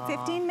set it from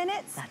 15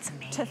 minutes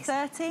to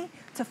 30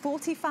 to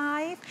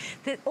 45,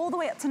 all the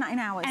way up to 9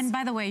 hours. And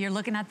by the way, you're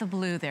looking at the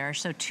blue there.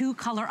 So 2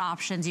 color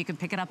options. You can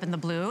pick it up in the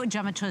blue.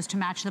 Gemma chose to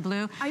match the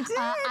blue. I did.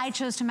 I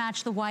chose to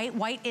match the white.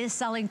 White is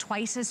selling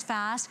twice as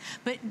fast.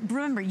 But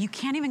remember, you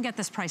can't even get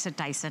this price at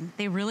Dyson.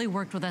 They really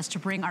worked with us to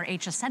bring our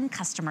HSN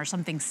customers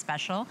something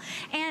special.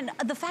 And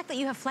the fact that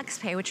you have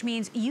FlexPay, which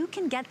means you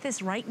can get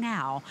this right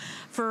now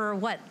for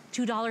what?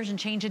 $2 and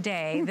change a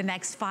day the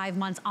next 5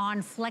 months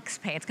on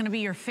FlexPay. It's gonna be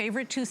your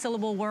favorite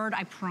 2-syllable word,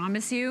 I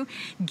promise you.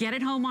 Get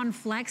it home on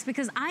Flex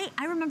because I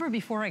remember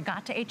before I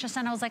got to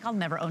HSN, I was like, I'll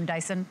never own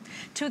Dyson.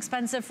 Too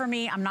expensive for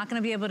me. I'm not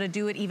gonna be able to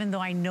do it even though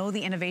I know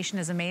the innovation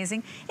is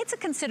amazing. It's a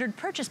considered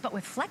purchase, but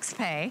with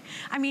FlexPay,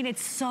 I mean,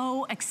 it's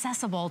so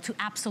accessible to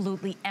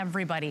absolutely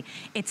everybody.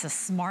 It's a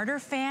smarter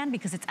fan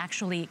because it's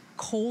actually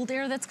cold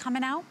air that's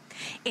coming out.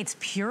 It's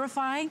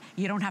purifying.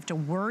 You don't have to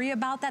worry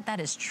about that. That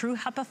is true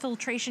HEPA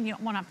filtration. You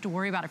don't want to have to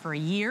worry about it for a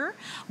year.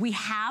 We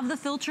have the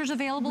filters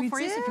available for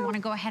you, so if you want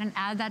to go ahead and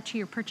add that to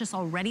your purchase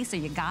already, so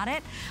you got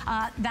it,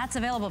 that's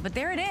available. But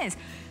there it is.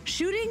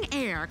 Shooting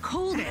air,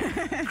 cold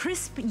air,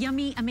 crisp,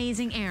 yummy,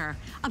 amazing air,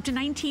 up to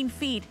 19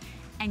 feet.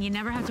 And you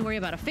never have to worry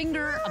about a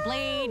finger, a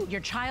blade,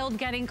 your child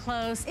getting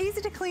close.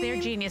 Easy to clean.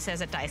 They're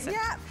geniuses at Dyson.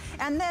 Yeah,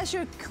 and there's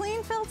your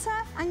clean filter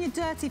and your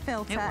dirty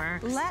filter. It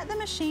works. Let the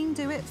machine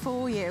do it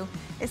for you.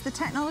 It's the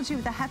technology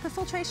with the HEPA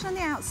filtration on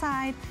the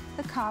outside,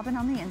 the carbon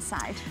on the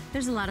inside.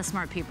 There's a lot of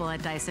smart people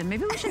at Dyson.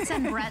 Maybe we should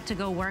send Brett to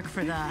go work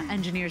for the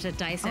engineers at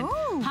Dyson.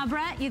 Oh. Huh,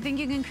 Brett? You think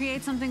you can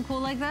create something cool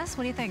like this?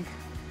 What do you think?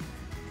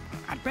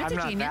 Brett's a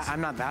genius. I'm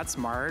not that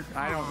smart.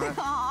 I don't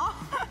know.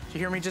 Did you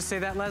hear me just say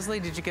that, Leslie?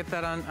 Did you get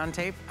that on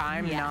tape?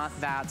 I'm not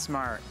that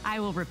smart. I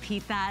will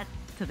repeat that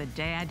to the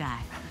day I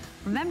die.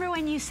 Remember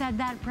when you said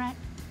that, Brett?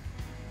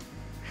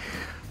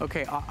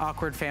 Okay,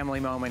 awkward family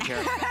moment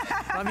here.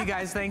 Love you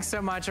guys, thanks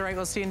so much. All right,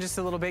 we'll see you in just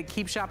a little bit.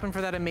 Keep shopping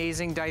for that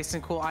amazing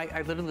Dyson Cool. I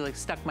literally like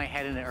stuck my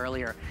head in it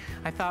earlier.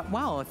 I thought,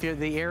 well, if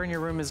the air in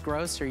your room is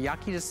gross or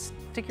yucky, just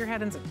stick your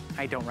head in.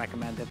 I don't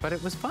recommend it, but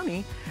it was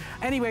funny.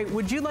 Anyway,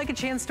 would you like a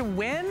chance to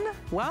win?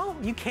 Well,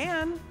 you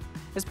can.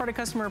 As part of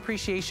Customer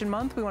Appreciation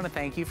Month, we want to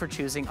thank you for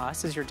choosing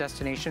us as your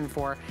destination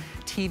for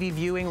TV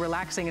viewing,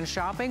 relaxing, and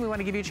shopping. We want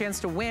to give you a chance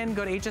to win.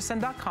 Go to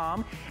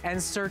hsn.com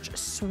and search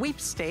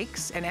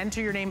sweepstakes and enter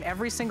your name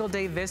every single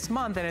day this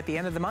month. And at the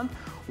end of the month,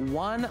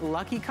 one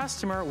lucky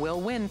customer will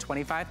win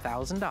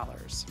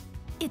 $25,000.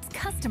 It's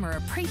Customer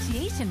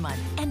Appreciation Month,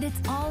 and it's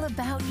all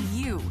about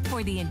you.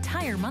 For the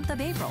entire month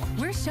of April,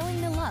 we're showing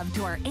the love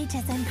to our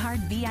HSN Card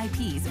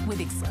VIPs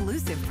with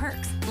exclusive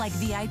perks like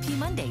VIP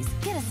Mondays.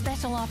 Get a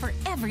special offer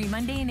every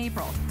Monday in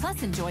April.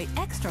 Plus, enjoy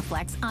extra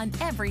flex on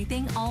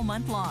everything all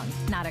month long.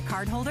 Not a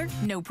card holder?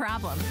 No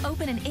problem.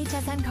 Open an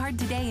HSN card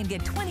today and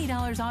get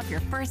 $20 off your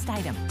first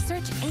item.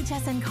 Search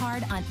HSN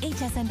Card on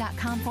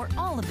hsn.com for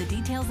all of the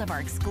details of our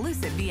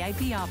exclusive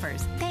VIP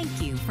offers.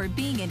 Thank you for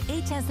being an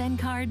HSN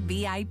Card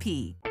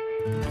VIP.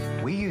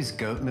 We use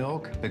goat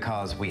milk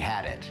because we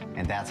had it,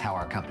 and that's how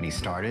our company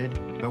started.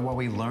 But what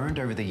we learned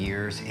over the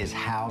years is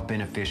how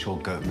beneficial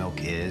goat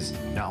milk is,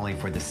 not only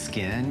for the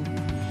skin,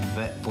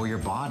 but for your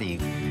body.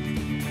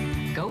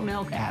 Goat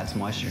milk adds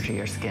moisture to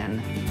your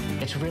skin.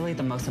 It's really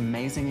the most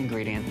amazing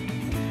ingredient.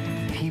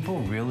 People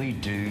really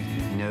do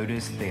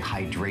notice the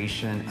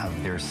hydration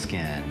of their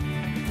skin.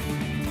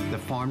 The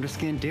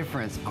farm-to-skin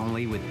difference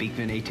only with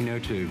Beekman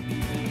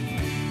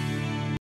 1802.